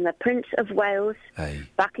gallantry from the Prince of Wales,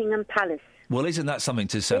 Buckingham Palace. Well, isn't that something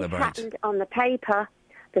to celebrate? This happened on the paper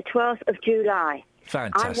the 12th of July.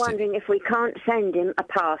 Fantastic. I'm wondering if we can't send him a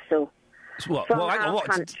parcel from our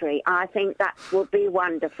country. I think that would be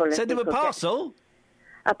wonderful. Send him a parcel?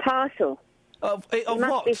 A parcel. Of he what?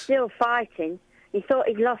 must be still fighting. He thought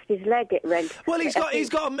he'd lost his leg at Red. Well, he's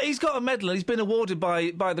got a medal and he's been awarded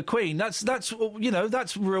by the Queen. That's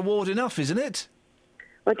reward enough, isn't it?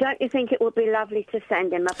 Well, don't you think it would be lovely to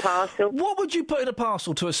send him a parcel? What would you put in a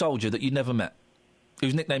parcel to a soldier that you never met,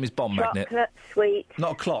 whose nickname is Bomb Magnet? Chocolate, sweets.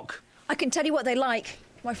 Not a clock. I can tell you what they like.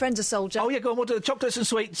 My friend's a soldier. Oh, yeah, go on. What are the chocolates and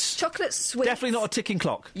sweets? Chocolates, sweets. Definitely not a ticking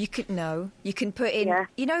clock. You could put in,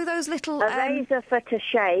 you know those little... A razor for to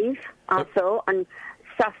shave, I thought, and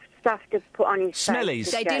stuff to put on his Smellies.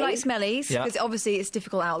 face. They do like smellies, Yeah. because obviously it's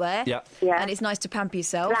difficult out there. Yeah. Yeah. And it's nice to pamper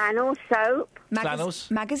yourself. Flannel, soap.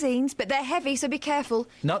 Flannels. Magazines, but they're heavy, so be careful.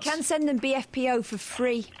 Nuts. You can send them BFPO for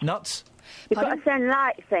free. Nuts. You've got to send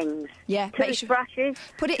light things. Yeah. make sure- Toothbrushes.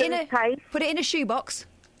 Put it in a shoebox.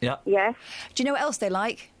 Yeah. Yes. Do you know what else they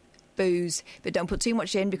like? Booze, but don't put too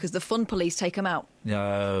much in because the fun police take them out.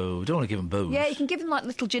 No, don't want to give them booze. Yeah, you can give them like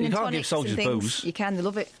little gin You and can't tonics give soldiers and things. booze. You can, they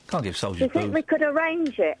love it. Can't give Do soldiers you think booze. we could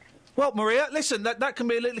arrange it? Well, Maria, listen, that can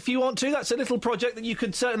be a little, if you want to, that's a little project that you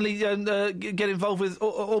could certainly get involved with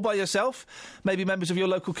all by yourself. Maybe members of your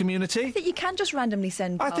local community. I think you can just randomly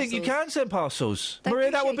send parcels. I think you can send parcels. They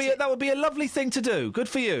Maria, that would appreciate be a lovely thing to do. Good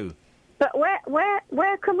for you. But where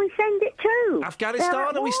can we send it to? Afghanistan, They're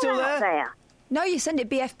at are we war still out there? No, you send it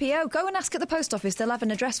BFPO. Go and ask at the post office. They'll have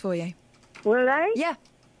an address for you. Will they? Yeah.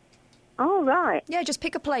 Oh, right. Yeah, just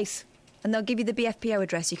pick a place and they'll give you the BFPO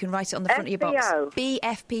address. You can write it on the front of your box.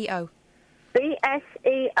 BFPO.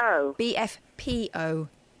 BSEO. BFPO.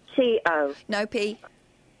 CO. No, P.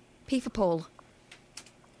 P for Paul.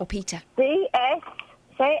 Or Peter. BS.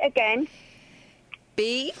 Say it again.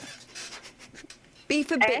 B. B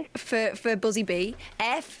for for Buzzy B.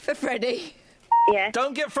 F for Freddie. Yes.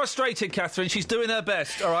 Don't get frustrated, Catherine. She's doing her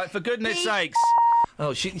best, all right? For goodness sakes.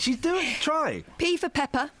 Oh, she's doing... Try. P for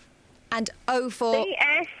Pepper. And O for...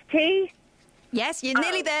 BST. Yes, you're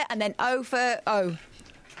nearly there. And then O for O.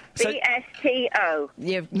 BSTO.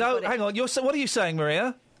 No, hang on. What are you saying,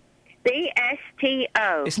 Maria?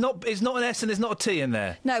 BSTO. It's not an S and there's not a T in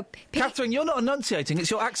there. No. Catherine, you're not enunciating. It's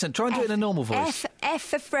your accent. Try and do it in a normal voice. F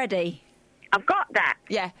for Freddie. I've got that.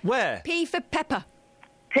 Yeah. Where? P for Pepper.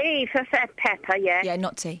 P for pepper, yeah. Yeah,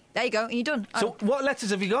 not T. There you go. You're done. So what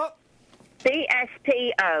letters have you got?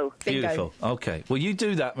 BSPO. Beautiful. OK. Well, you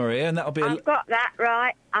do that, Maria, and that'll be... I've got that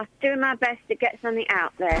right. I'm doing my best to get something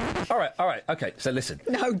out there. All right. OK, so listen.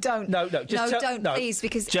 No, don't. No, just don't, please,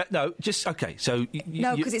 because... OK, so...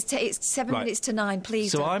 No, because it's 7 Right. minutes to 9,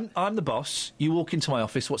 please. So don't. I'm the boss. You walk into my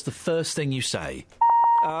office. What's the first thing you say?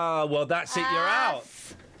 Ah, well, that's it. You're out.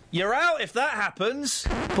 You're out if that happens.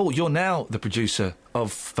 Paul, you're now the producer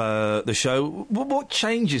of the show. What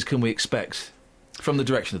changes can we expect from the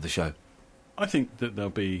direction of the show? I think that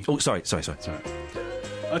there'll be... Oh, sorry.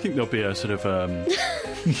 I think there'll be a sort of...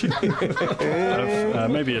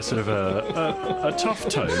 maybe a sort of a tough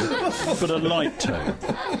tone, but a light tone.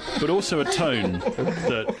 But also a tone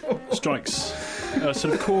that strikes a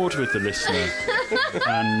sort of chord with the listener,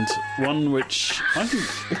 and one which I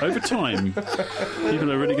think over time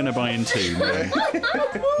people are really going to buy into. My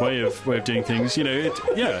way of doing things. You know,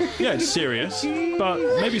 it's serious, but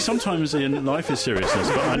maybe sometimes in life is seriousness.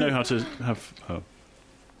 But I know how to have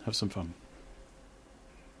some fun.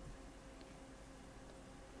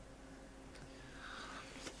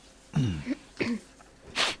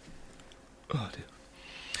 Oh, dear.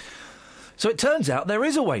 So it turns out there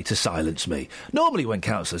is a way to silence me. Normally when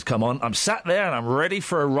councillors come on, I'm sat there and I'm ready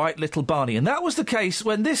for a right little Barney. And that was the case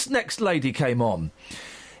when this next lady came on.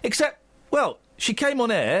 Except, well, she came on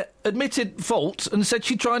air, admitted fault and said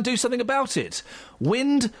she'd try and do something about it.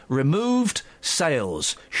 Wind removed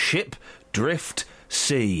sails. Ship drift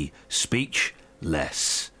sea. Speech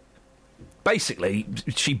less. Basically,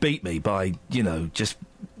 she beat me by, just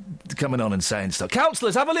coming on and saying stuff.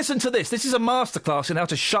 Councillors, have a listen to this. This is a masterclass in how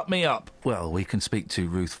to shut me up. Well, we can speak to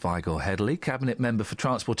Ruth Figel-Headley, Cabinet Member for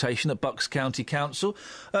Transportation at Bucks County Council.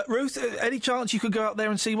 Ruth, any chance you could go out there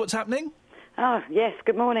and see what's happening? Oh, yes,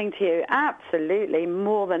 good morning to you. Absolutely.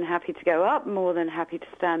 More than happy to go up, more than happy to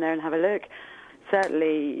stand there and have a look.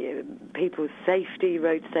 Certainly, people's safety,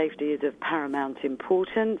 road safety is of paramount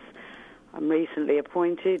importance. I'm recently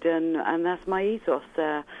appointed, and that's my ethos.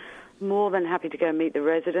 More than happy to go and meet the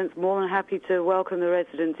residents, more than happy to welcome the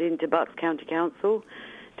residents into Bucks County Council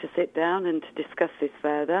to sit down and to discuss this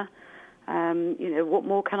further. What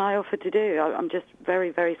more can I offer to do? I'm just very,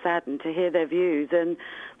 very saddened to hear their views and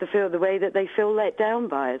the way that they feel let down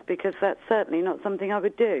by us, because that's certainly not something I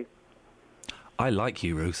would do. I like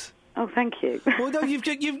you, Ruth. Oh, thank you. Well, no,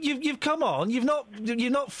 you've come on. You've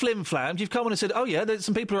not flim-flammed. You've come on and said, "Oh yeah,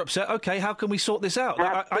 some people are upset. Okay, how can we sort this out?"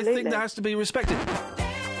 I think that has to be respected.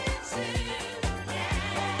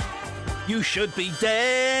 You should be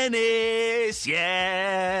Dennis,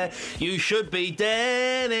 yeah. You should be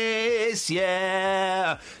Dennis,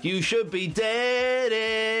 yeah. You should be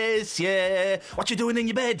Dennis, yeah. What you doing in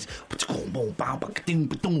your bed? What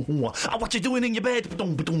you doing in your bed?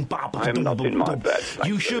 I'm not in my bed.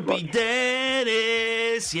 You should be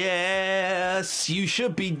Dennis, yes. You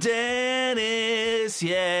should be Dennis,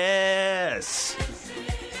 yes.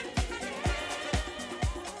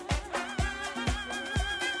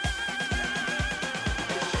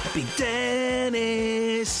 be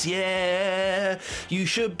Dennis, yeah. You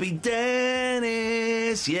should be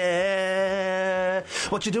Dennis, yeah.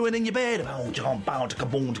 What you doing in your bed? What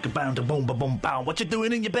you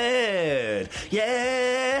doing in your bed?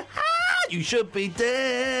 Yeah. You should be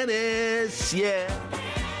Dennis, yeah.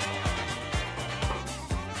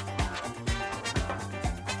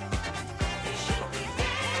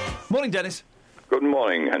 Morning, Dennis. Good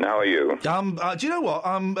morning, and how are you? Do you know what?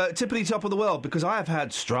 I'm tippity top of the world because I have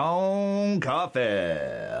had strong coffee.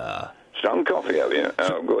 Strong coffee, have you?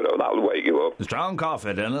 Oh, good. Oh, that'll wake you up. Strong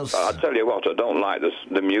coffee, Dennis. I'll tell you what, I don't like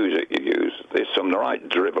the music you use. There's some right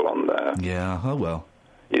drivel on there. Yeah, oh well.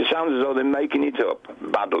 You sound as though they're making it up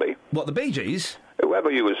badly. What, the Bee Gees?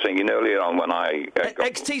 Whoever you were singing earlier on when I...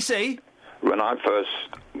 XTC? When I first...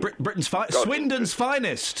 Britain's Swindon's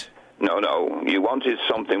finest. No, you wanted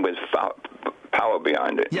something with power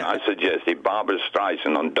behind it. Yeah. I suggested Barbara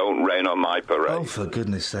Streisand on Don't Rain on My Parade. Oh, for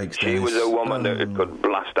goodness sakes, She Dennis. was a woman that could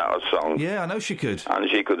blast out a song. Yeah, I know she could. And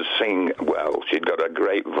she could sing well. She'd got a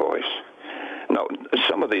great voice. No,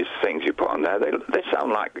 some of these things you put on there, they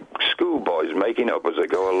sound like schoolboys making up as they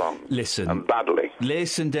go along. Listen. And badly.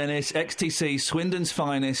 Listen, Dennis, XTC, Swindon's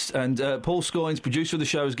finest, and Paul Scoynes, producer of the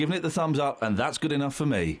show, has given it the thumbs up, and that's good enough for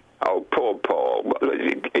me. Oh, poor Paul.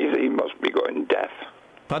 He must be going deaf.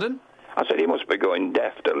 Pardon? I said he must be going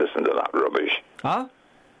deaf to listen to that rubbish. Huh?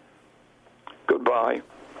 Goodbye.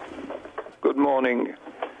 Good morning.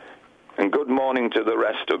 And good morning to the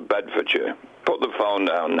rest of Bedfordshire. Put the phone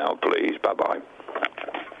down now, please. Bye-bye.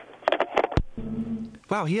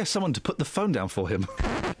 Wow, he has someone to put the phone down for him.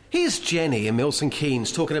 Here's Jenny in Milton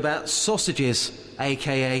Keynes talking about sausages,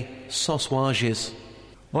 a.k.a. sausages.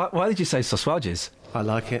 Why did you say sausages? I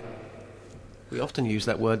like it. We often use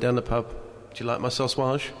that word down the pub. Do you like my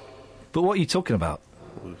sausage? But what are you talking about?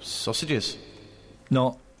 Sausages.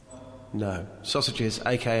 Not? No. Sausages,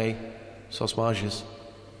 a.k.a. sausages.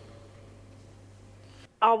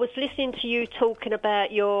 I was listening to you talking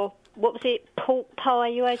about your, what was it, pork pie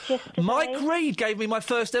you had yesterday? Mike Reed gave me my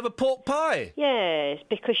first ever pork pie. Yes,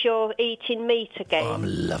 because you're eating meat again. Oh, I'm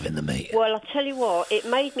loving the meat. Well, I'll tell you what, it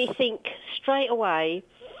made me think straight away.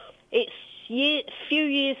 It's few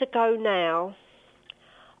years ago now,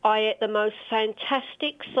 I ate the most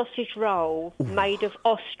fantastic sausage roll made of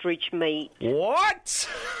ostrich meat. What?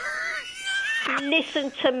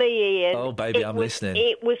 Listen to me, Ian. Oh, baby, I'm listening.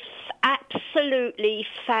 It was absolutely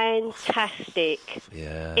fantastic.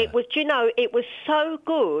 Yeah. It was, it was so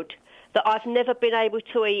good that I've never been able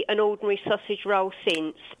to eat an ordinary sausage roll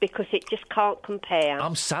since because it just can't compare.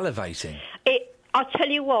 I'm salivating. I'll tell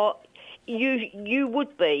you what, you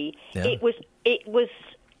would be. Yeah. It was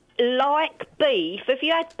like beef. Have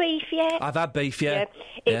you had beef yet? I've had beef, yeah.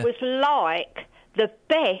 It was like the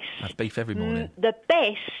best. I have beef every morning. The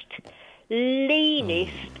best,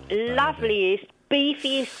 leanest, loveliest,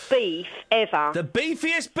 beefiest beef ever. The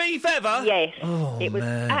beefiest beef ever? Yes. Oh, it was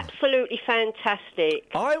man. absolutely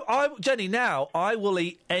fantastic. Jenny, now I will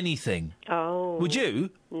eat anything. Oh. Would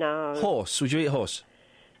you? No. Horse. Would you eat horse?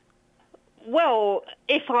 Well,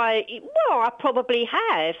 I probably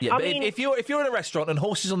have. Yeah, I but mean, if you're in a restaurant and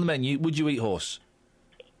horse is on the menu, would you eat horse?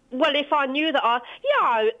 well, if I knew that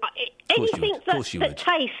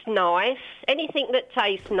anything that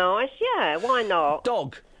tastes nice, yeah, why not?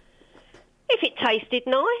 Dog. If it tasted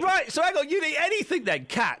nice. Right, so hang on, you'd eat anything then,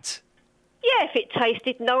 cat? Yeah, if it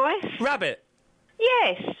tasted nice. Rabbit?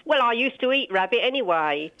 Yes. Well, I used to eat rabbit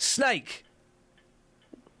anyway. Snake?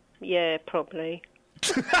 Yeah, probably.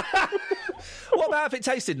 What about if it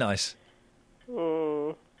tasted nice?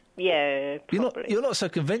 Yeah, probably. You're not so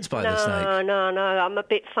convinced by the snake. No, I'm a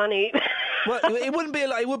bit funny. Well, it wouldn't be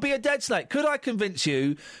it would be a dead snake. Could I convince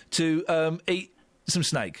you to eat some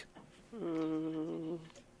snake?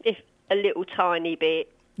 If a little tiny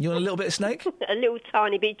bit. You want a little bit of snake? A little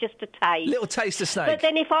tiny bit, just a taste. Little taste of snake. But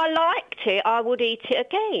then if I liked it, I would eat it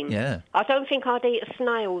again. Yeah. I don't think I'd eat a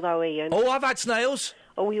snail, though, Ian. Oh, I've had snails.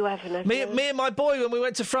 Oh, you haven't, have Me you? and my boy, when we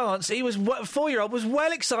went to France, he was 4-year-old, was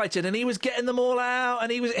well excited, and he was getting them all out,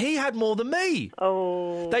 and he had more than me.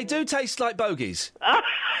 Oh. They do taste like bogies.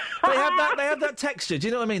 They have that texture. Do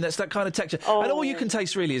you know what I mean? That's that kind of texture. Oh. And all you can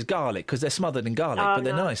taste really is garlic because they're smothered in garlic, but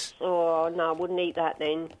they're nice. Oh no, I wouldn't eat that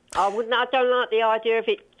then. I don't like the idea of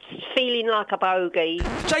it feeling like a bogey.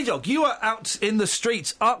 J-Dog, you are out in the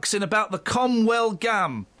streets asking about the Comwell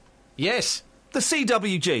Gam. Yes. The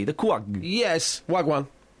CWG, the Quag. Yes, Wagwan.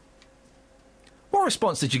 What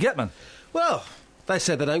response did you get, man? Well, they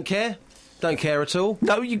said they don't care. Don't care at all.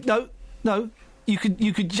 No. You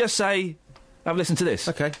could just say, have a listen to this.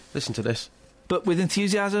 Okay, listen to this. But with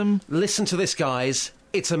enthusiasm. Listen to this, guys.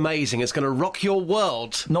 It's amazing. It's going to rock your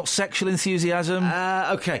world. Not sexual enthusiasm?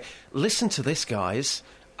 OK. Listen to this, guys.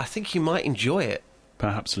 I think you might enjoy it.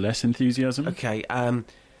 Perhaps less enthusiasm? OK,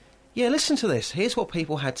 yeah, listen to this. Here's what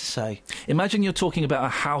people had to say. Imagine you're talking about a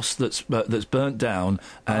house that's burnt down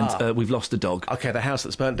and we've lost a dog. OK, the house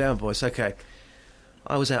that's burnt down, boys. OK.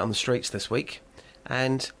 I was out on the streets this week,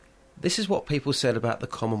 and this is what people said about the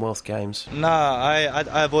Commonwealth Games. No,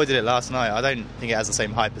 I avoided it last night. I don't think it has the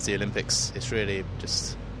same hype as the Olympics. It's really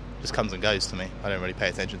just comes and goes to me. I don't really pay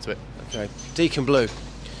attention to it. OK. Deacon Blue.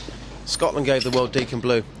 Scotland gave the world Deacon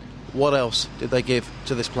Blue. What else did they give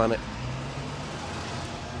to this planet?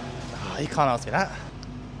 Oh, you can't ask me that.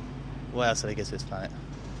 What else did they give to this planet?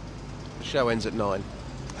 The show ends at 9.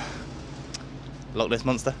 Loch Ness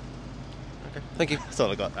Monster. OK, thank you. That's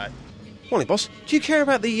all I got, mate. Morning, boss. Do you care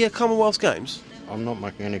about the Commonwealth Games? I'm not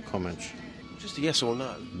making any comments. Just a yes or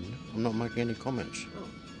no? I'm not making any comments. Oh.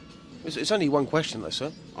 It's only one question, though,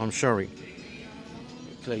 sir. I'm sorry.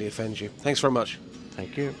 It clearly offends you. Thanks very much.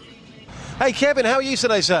 Thank you. Hey, Kevin, how are you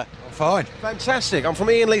today, sir? I'm fine. Fantastic. I'm from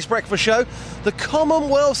Ian Lee's Breakfast Show. The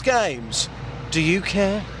Commonwealth Games. Do you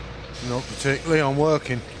care? Not particularly. I'm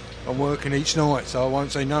working. I'm working each night, so I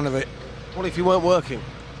won't see none of it. What if you weren't working?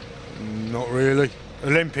 Not really.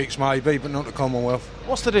 Olympics maybe, but not the Commonwealth.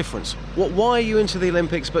 What's the difference? Why are you into the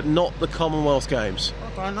Olympics but not the Commonwealth Games?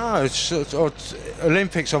 I don't know. It's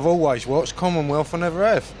Olympics I've always watched. Commonwealth I never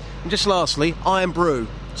have. And just lastly, Iron Brew.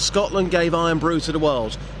 Scotland gave Iron Brew to the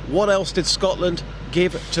world. What else did Scotland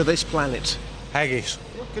give to this planet? Haggis.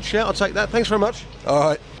 Good shout, I'll take that. Thanks very much. All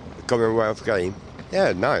right. The Commonwealth game?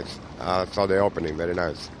 Yeah, nice. I saw the opening, very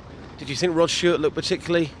nice. Did you think Rod Stewart looked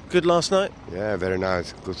particularly good last night? Yeah, very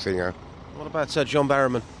nice. Good singer. What about John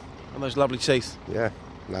Barrowman and those lovely teeth? Yeah,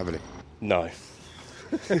 lovely. No.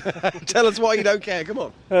 Tell us why you don't care, come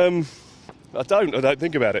on. I don't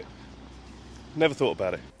think about it. Never thought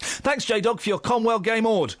about it. Thanks, J-Dog, for your Commonwealth Game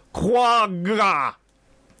Award. Quagga!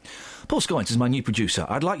 Paul Scoggins is my new producer.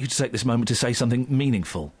 I'd like you to take this moment to say something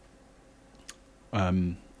meaningful.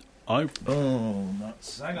 I... Oh,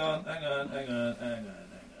 nuts. Hang on.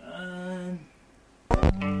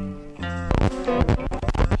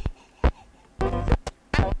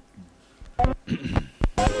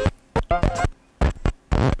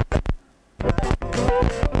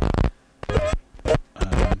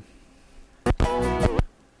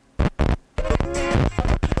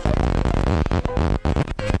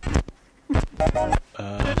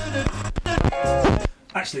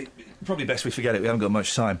 Actually, probably best we forget it. We haven't got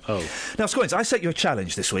much time. Oh. Now, Scoggins, I set you a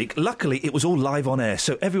challenge this week. Luckily, it was all live on air,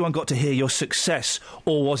 so everyone got to hear your success.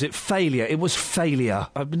 Or was it failure? It was failure.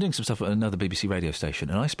 I've been doing some stuff at another BBC radio station,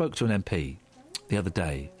 and I spoke to an MP the other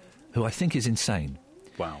day who I think is insane.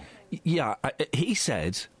 Wow. Yeah, he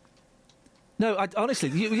said... No, honestly,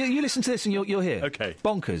 you listen to this and you'll hear. OK.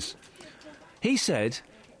 Bonkers. He said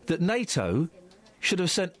that NATO should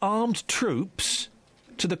have sent armed troops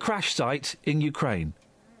to the crash site in Ukraine.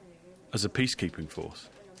 As a peacekeeping force?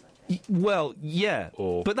 Well, yeah.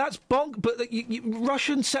 Or... But that's But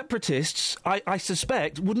Russian separatists, I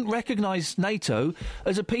suspect, wouldn't recognise NATO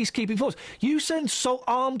as a peacekeeping force. You send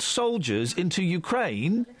armed soldiers into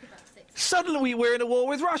Ukraine, suddenly we're in a war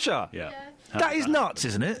with Russia. Yeah. That is nuts,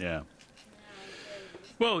 isn't it? Yeah.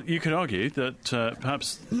 Well, you could argue that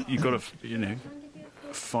perhaps you've got to,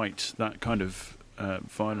 fight that kind of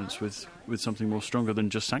violence with something more stronger than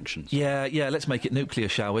just sanctions. Yeah. Let's make it nuclear,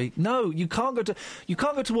 shall we? No, you can't go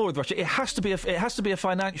to war with Russia. It has to be a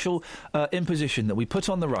financial imposition that we put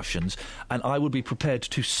on the Russians, and I would be prepared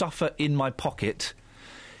to suffer in my pocket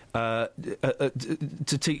to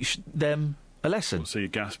teach them a lesson. Well, so your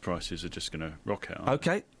gas prices are just going to rocket.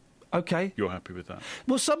 OK. You're happy with that?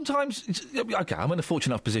 Well, sometimes... OK, I'm in a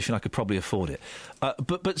fortunate enough position I could probably afford it.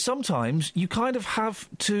 But sometimes you kind of have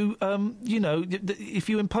to, if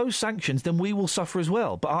you impose sanctions, then we will suffer as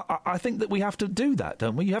well. But I think that we have to do that,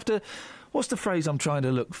 don't we? You have to... What's the phrase I'm trying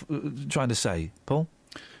to say, Paul?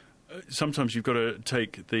 Sometimes you've got to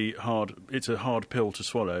take the hard... It's a hard pill to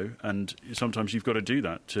swallow, and sometimes you've got to do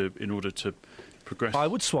that in order to progress. I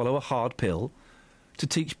would swallow a hard pill to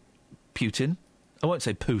teach Putin... I won't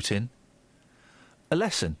say Putin. A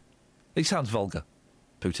lesson. It sounds vulgar.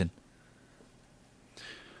 Putin.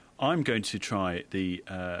 I'm going to try the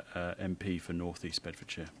MP for North East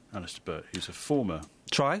Bedfordshire, Alistair Burt, who's a former...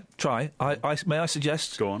 Try. May I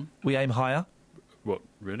suggest... Go on. We aim higher. What,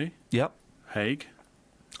 really? Yep. Hague.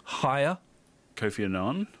 Higher. Kofi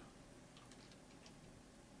Annan.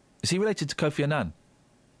 Is he related to Kofi Annan?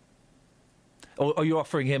 Or are you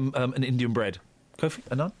offering him an Indian bread? Kofi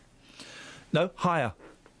Annan? No, higher.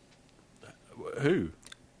 Who?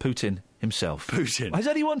 Putin. himself. Putin. Has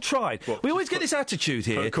anyone tried? We always get this attitude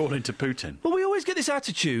here. According to Putin. Well, we always get this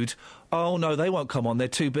attitude, oh, no, they won't come on, they're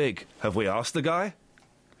too big. Have we asked the guy?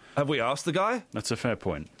 That's a fair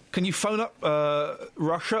point. Can you phone up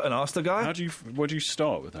Russia and ask the guy? Where do you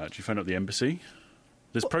start with that? Do you phone up the embassy?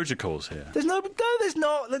 There's protocols here. There's not.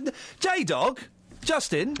 J-Dog,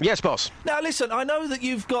 Justin. Yes, boss. Now, listen, I know that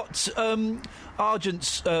you've got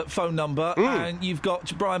Argent's phone number and you've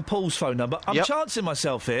got Brian Paul's phone number. I'm chancing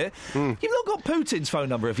myself here. You've not got Putin's phone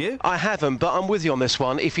number, have you? I haven't, but I'm with you on this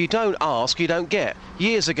one. If you don't ask, you don't get.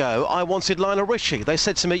 Years ago, I wanted Lionel Richie. They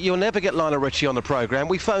said to me, you'll never get Lionel Richie on the programme.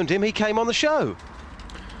 We phoned him, he came on the show.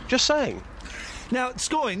 Just saying. Now,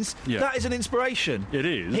 Scoins, that is an inspiration. It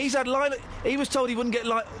is. He was told he wouldn't get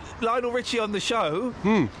Lionel Richie on the show.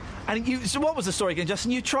 And so what was the story again,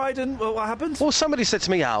 Justin? You tried and what happened? Well, somebody said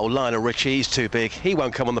to me, Lionel Richie, he's too big. He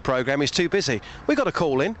won't come on the programme, he's too busy. We got a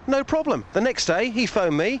call in, no problem. The next day, he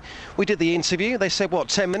phoned me. We did the interview. They said,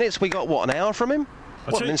 10 minutes? We got, an hour from him?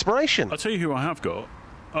 What an inspiration. I'll tell you who I have got.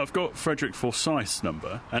 I've got Frederick Forsyth's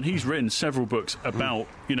number, and he's written several books about,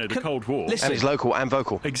 the Cold War. Listen. And he's local and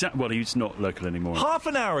vocal. Exactly. Well, he's not local anymore. Half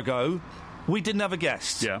an hour ago, we didn't have a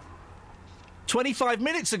guest. Yeah. 25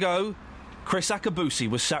 minutes ago, Chris Akabusi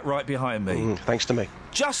was sat right behind me. Thanks to me.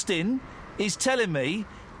 Justin is telling me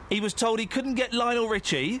he was told he couldn't get Lionel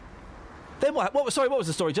Richie. Then what was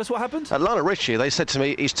the story? Just what happened? Lionel Richie, they said to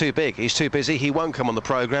me, he's too big, he's too busy, he won't come on the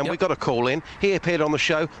programme. We got a call in. He appeared on the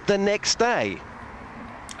show the next day.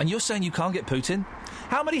 And you're saying you can't get Putin?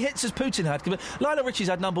 How many hits has Putin had? Lionel Richie's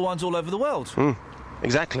had number ones all over the world.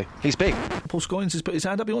 Exactly. He's big. Paul Scoins has put his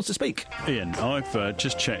hand up. He wants to speak. Ian, I've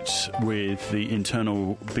just checked with the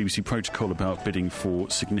internal BBC protocol about bidding for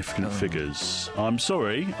significant figures. I'm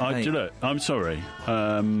sorry. I'm sorry.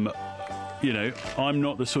 I'm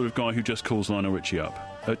not the sort of guy who just calls Lionel Richie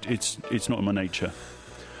up. It's not in my nature.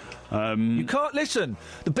 You can't listen.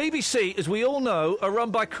 The BBC, as we all know, are run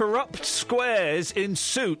by corrupt squares in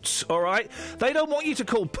suits, all right? They don't want you to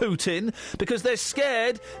call Putin because they're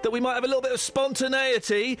scared that we might have a little bit of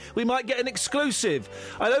spontaneity. We might get an exclusive.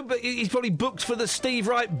 I know, but he's probably booked for the Steve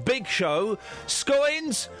Wright Big Show.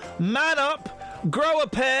 Scoins, man up, grow a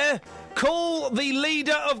pair, call the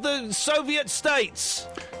leader of the Soviet states.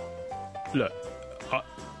 Look.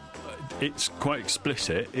 It's quite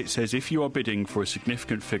explicit. It says if you are bidding for a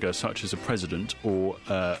significant figure such as a president or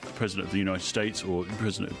president of the United States or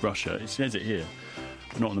president of Russia, it says it here,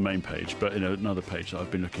 not on the main page, but in another page that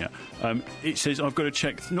I've been looking at. It says I've got to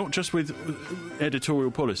check, not just with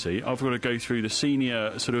editorial policy, I've got to go through the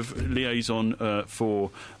senior sort of liaison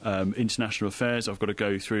for international affairs. I've got to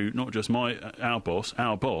go through not just our boss,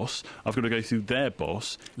 I've got to go through their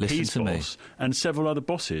boss, his boss, and several other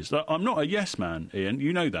bosses. I'm not a yes man, Ian,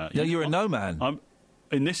 you know that. Yeah, you're a no man.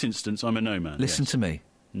 In this instance, I'm a no man. Listen to me.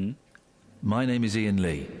 My name is Ian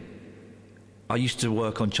Lee. I used to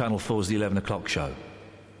work on Channel 4's The 11 O'Clock Show.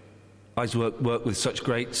 I worked with such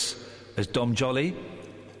greats as Dom Jolly,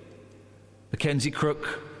 Mackenzie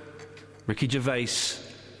Crook, Ricky Gervais,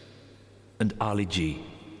 and Ali G.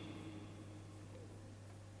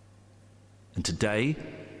 And today,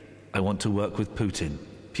 I want to work with Putin.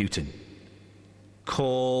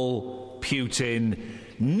 Call Putin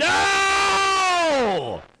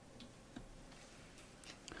now!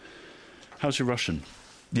 How's your Russian?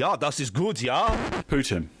 Ja, das ist gut, ja.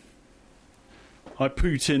 Putin. I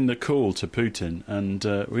put in the call to Putin, and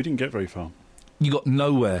we didn't get very far. You got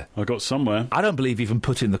nowhere. I got somewhere. I don't believe you even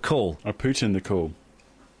put in the call. I put in the call.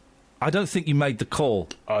 I don't think you made the call.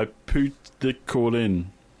 I put the call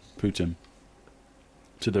in, Putin,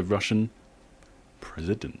 to the Russian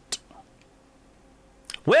president.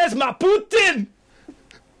 Where's my Putin?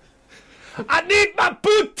 I need my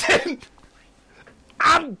Putin!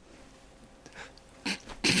 I'm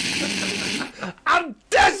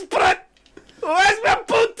desperate! Where's my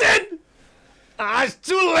Putin? It's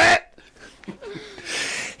too late!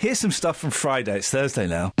 Here's some stuff from Friday. It's Thursday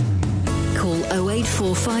now. Call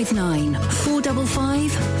 08459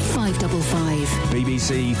 455 555.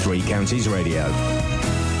 BBC Three Counties Radio.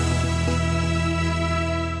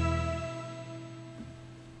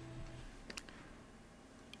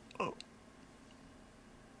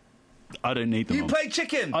 I don't need them You on. played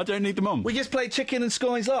chicken! I don't need them on. We just played chicken and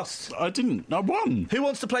Scoins lost. I didn't. I won. Who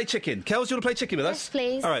wants to play chicken? Kels, you want to play chicken with us? Yes,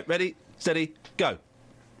 please. All right, ready, steady, go.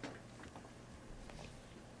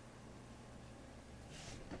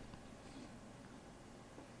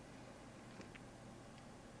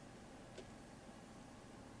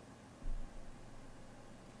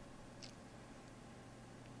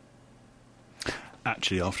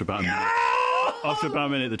 Actually, after about a minute. After about a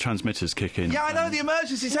minute, the transmitters kick in. Yeah, I know, the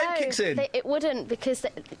emergency tape kicks in. It wouldn't, because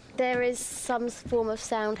there is some form of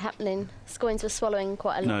sound happening. Scoins were swallowing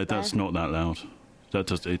quite a lot. No, that's not that loud. That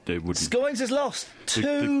does it wouldn't. Scoins has lost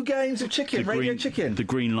two games of chicken, radio chicken. The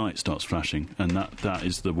green light starts flashing, and that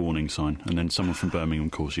is the warning sign. And then someone from Birmingham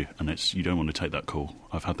calls you, and you don't want to take that call.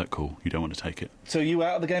 I've had that call. You don't want to take it. So are you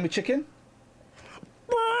out of the game of chicken?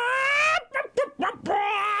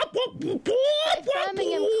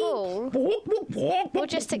 Birmingham call. We'll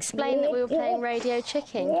just explain that we were playing Radio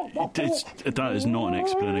Chicken. That is not an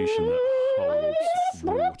explanation that holds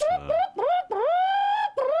water.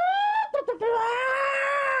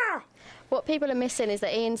 What people are missing is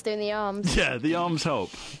that Ian's doing the arms. Yeah, the arms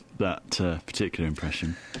help that particular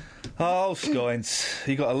impression. Oh, Scoins,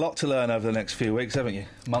 you've got a lot to learn over the next few weeks, haven't you?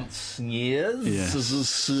 Months and years.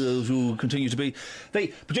 Yes. Will continue to be the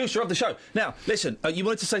producer of the show. Now, listen, you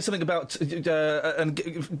wanted to say something about,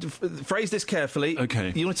 phrase this carefully.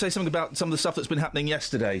 Okay. You wanted to say something about some of the stuff that's been happening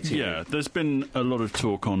yesterday to you. Yeah, there's been a lot of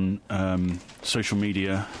talk on social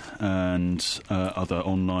media and other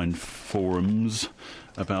online forums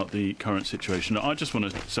about the current situation. I just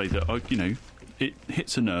want to say that, it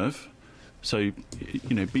hits a nerve. So,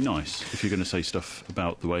 be nice if you're going to say stuff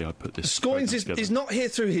about the way I put this. Scoins is not here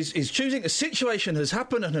through his choosing. A situation has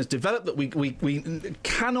happened and has developed that we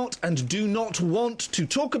cannot and do not want to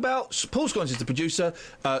talk about. Paul Scoins is the producer.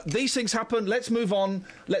 These things happen. Let's move on.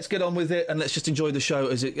 Let's get on with it, and let's just enjoy the show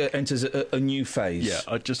as it enters a new phase. Yeah,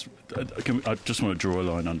 I just want to draw a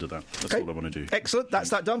line under that. That's all I want to do. Excellent. That's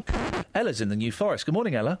that done. Ella's in the New Forest. Good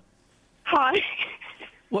morning, Ella. Hi.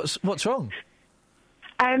 What's wrong?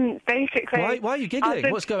 Basically... Why are you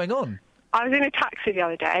giggling? What's going on? I was in a taxi the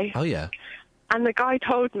other day. Oh, yeah. And the guy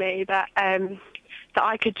told me that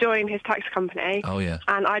I could join his taxi company. Oh, yeah.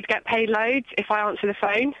 And I'd get paid loads if I answer the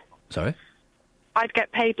phone. Sorry? I'd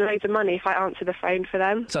get paid loads of money if I answer the phone for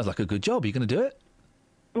them. Sounds like a good job. Are you going to do it?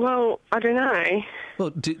 Well, I don't know.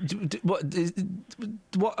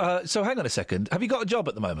 Well, so hang on a second. Have you got a job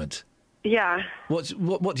at the moment? Yeah. What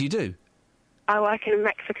do you do? I work in a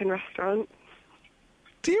Mexican restaurant.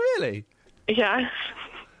 Do you really? Yeah.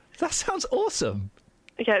 That sounds awesome.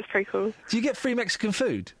 Yeah, it's pretty cool. Do you get free Mexican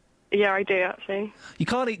food? Yeah, I do, actually. You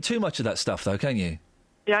can't eat too much of that stuff, though, can you?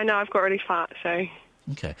 Yeah, I know. I've got really fat, so...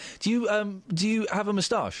 Okay. Do you have a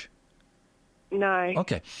moustache? No.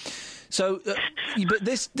 Okay. So, but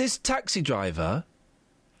this taxi driver...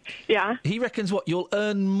 Yeah? He reckons, you'll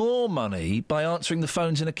earn more money by answering the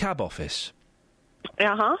phones in a cab office.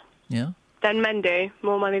 Uh-huh. Yeah? Than men do.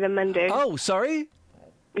 More money than men do. Oh, sorry?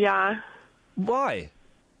 Yeah. Why?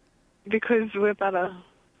 Because we're better.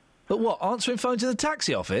 But what, answering phones in the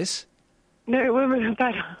taxi office? No, women are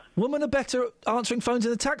better. Women are better at answering phones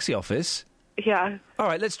in the taxi office? Yeah. All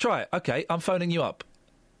right, let's try it. OK, I'm phoning you up.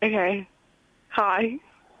 Okay. Hi.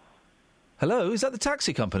 Hello, is that the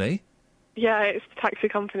taxi company? Yeah, it's the taxi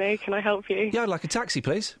company. Can I help you? Yeah, I'd like a taxi,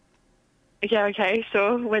 please. Yeah, okay,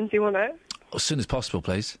 sure. When do you want it? As soon as possible,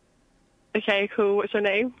 please. Okay, cool. What's your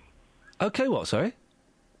name? OK, what, sorry?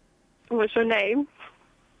 What's your name?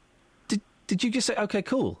 Did you just say, OK,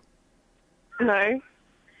 cool? No.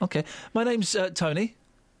 OK. My name's Tony.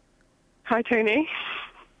 Hi, Tony.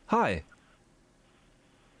 Hi.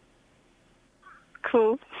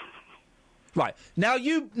 Cool. Right. Now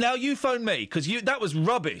you phone me, because that was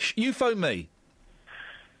rubbish. You phone me.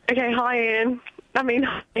 Okay, hi, Ian. I mean,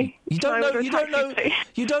 hi. You don't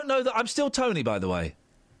know that I'm still Tony, by the way.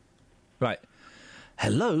 Right.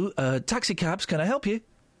 Hello, taxi cabs, can I help you?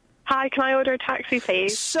 Hi, can I order a taxi,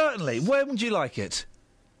 please? Certainly. Where would you like it?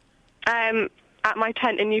 At my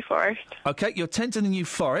tent in New Forest. OK, your tent in the New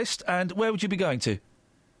Forest, and where would you be going to?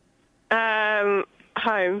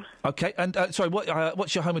 Home. OK, and, sorry,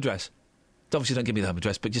 what's your home address? Obviously don't give me the home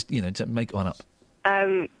address, but just, to make one up.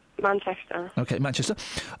 Manchester. OK, Manchester.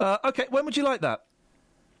 OK, when would you like that?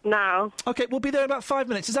 Now. OK, we'll be there in about 5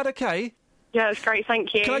 minutes. Is that OK? Yeah, that's great,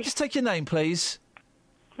 thank you. Can I just take your name, please?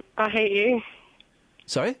 I hate you.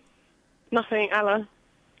 Sorry? Nothing, Ella.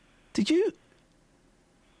 Did you...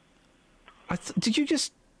 did you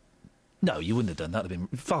just... No, you wouldn't have done that. It would have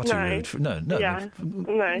been far too rude. No. Yeah.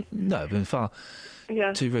 No. No, it would have been far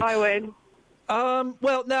too rude. I would.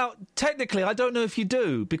 Well, now, technically, I don't know if you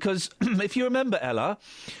do, because if you remember, Ella,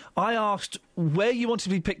 I asked where you wanted to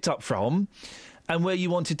be picked up from and where you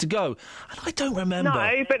wanted to go. And I don't remember.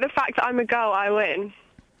 No, but the fact that I'm a girl, I win.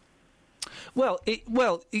 Well,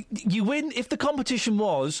 you win if the competition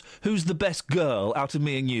was who's the best girl out of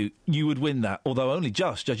me and you. You would win that, although only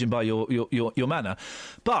just judging by your manner.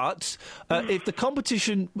 But if the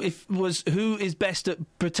competition was who is best at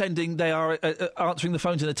pretending they are answering the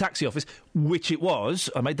phones in a taxi office, which it was,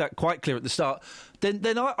 I made that quite clear at the start.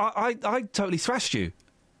 Then I totally thrashed you.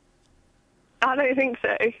 I don't think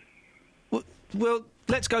so. Well,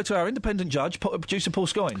 let's go to our independent judge, producer Paul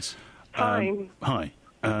Scoins. Fine. Hi.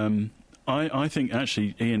 I think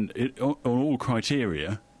actually, Ian, on all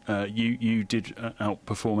criteria, you did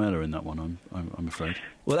outperform Ella in that one. I'm afraid.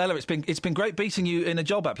 Well, Ella, it's been great beating you in a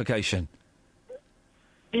job application.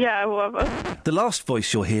 Yeah, whatever. The last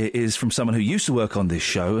voice you'll hear is from someone who used to work on this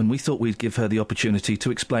show, and we thought we'd give her the opportunity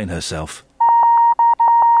to explain herself.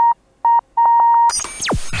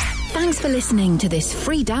 Thanks for listening to this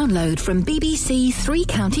free download from BBC Three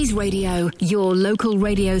Counties Radio, your local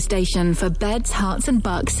radio station for beds, hearts and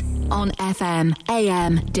bucks, on FM,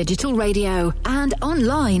 AM, digital radio, and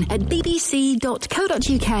online at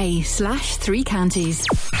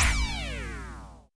bbc.co.uk/3counties.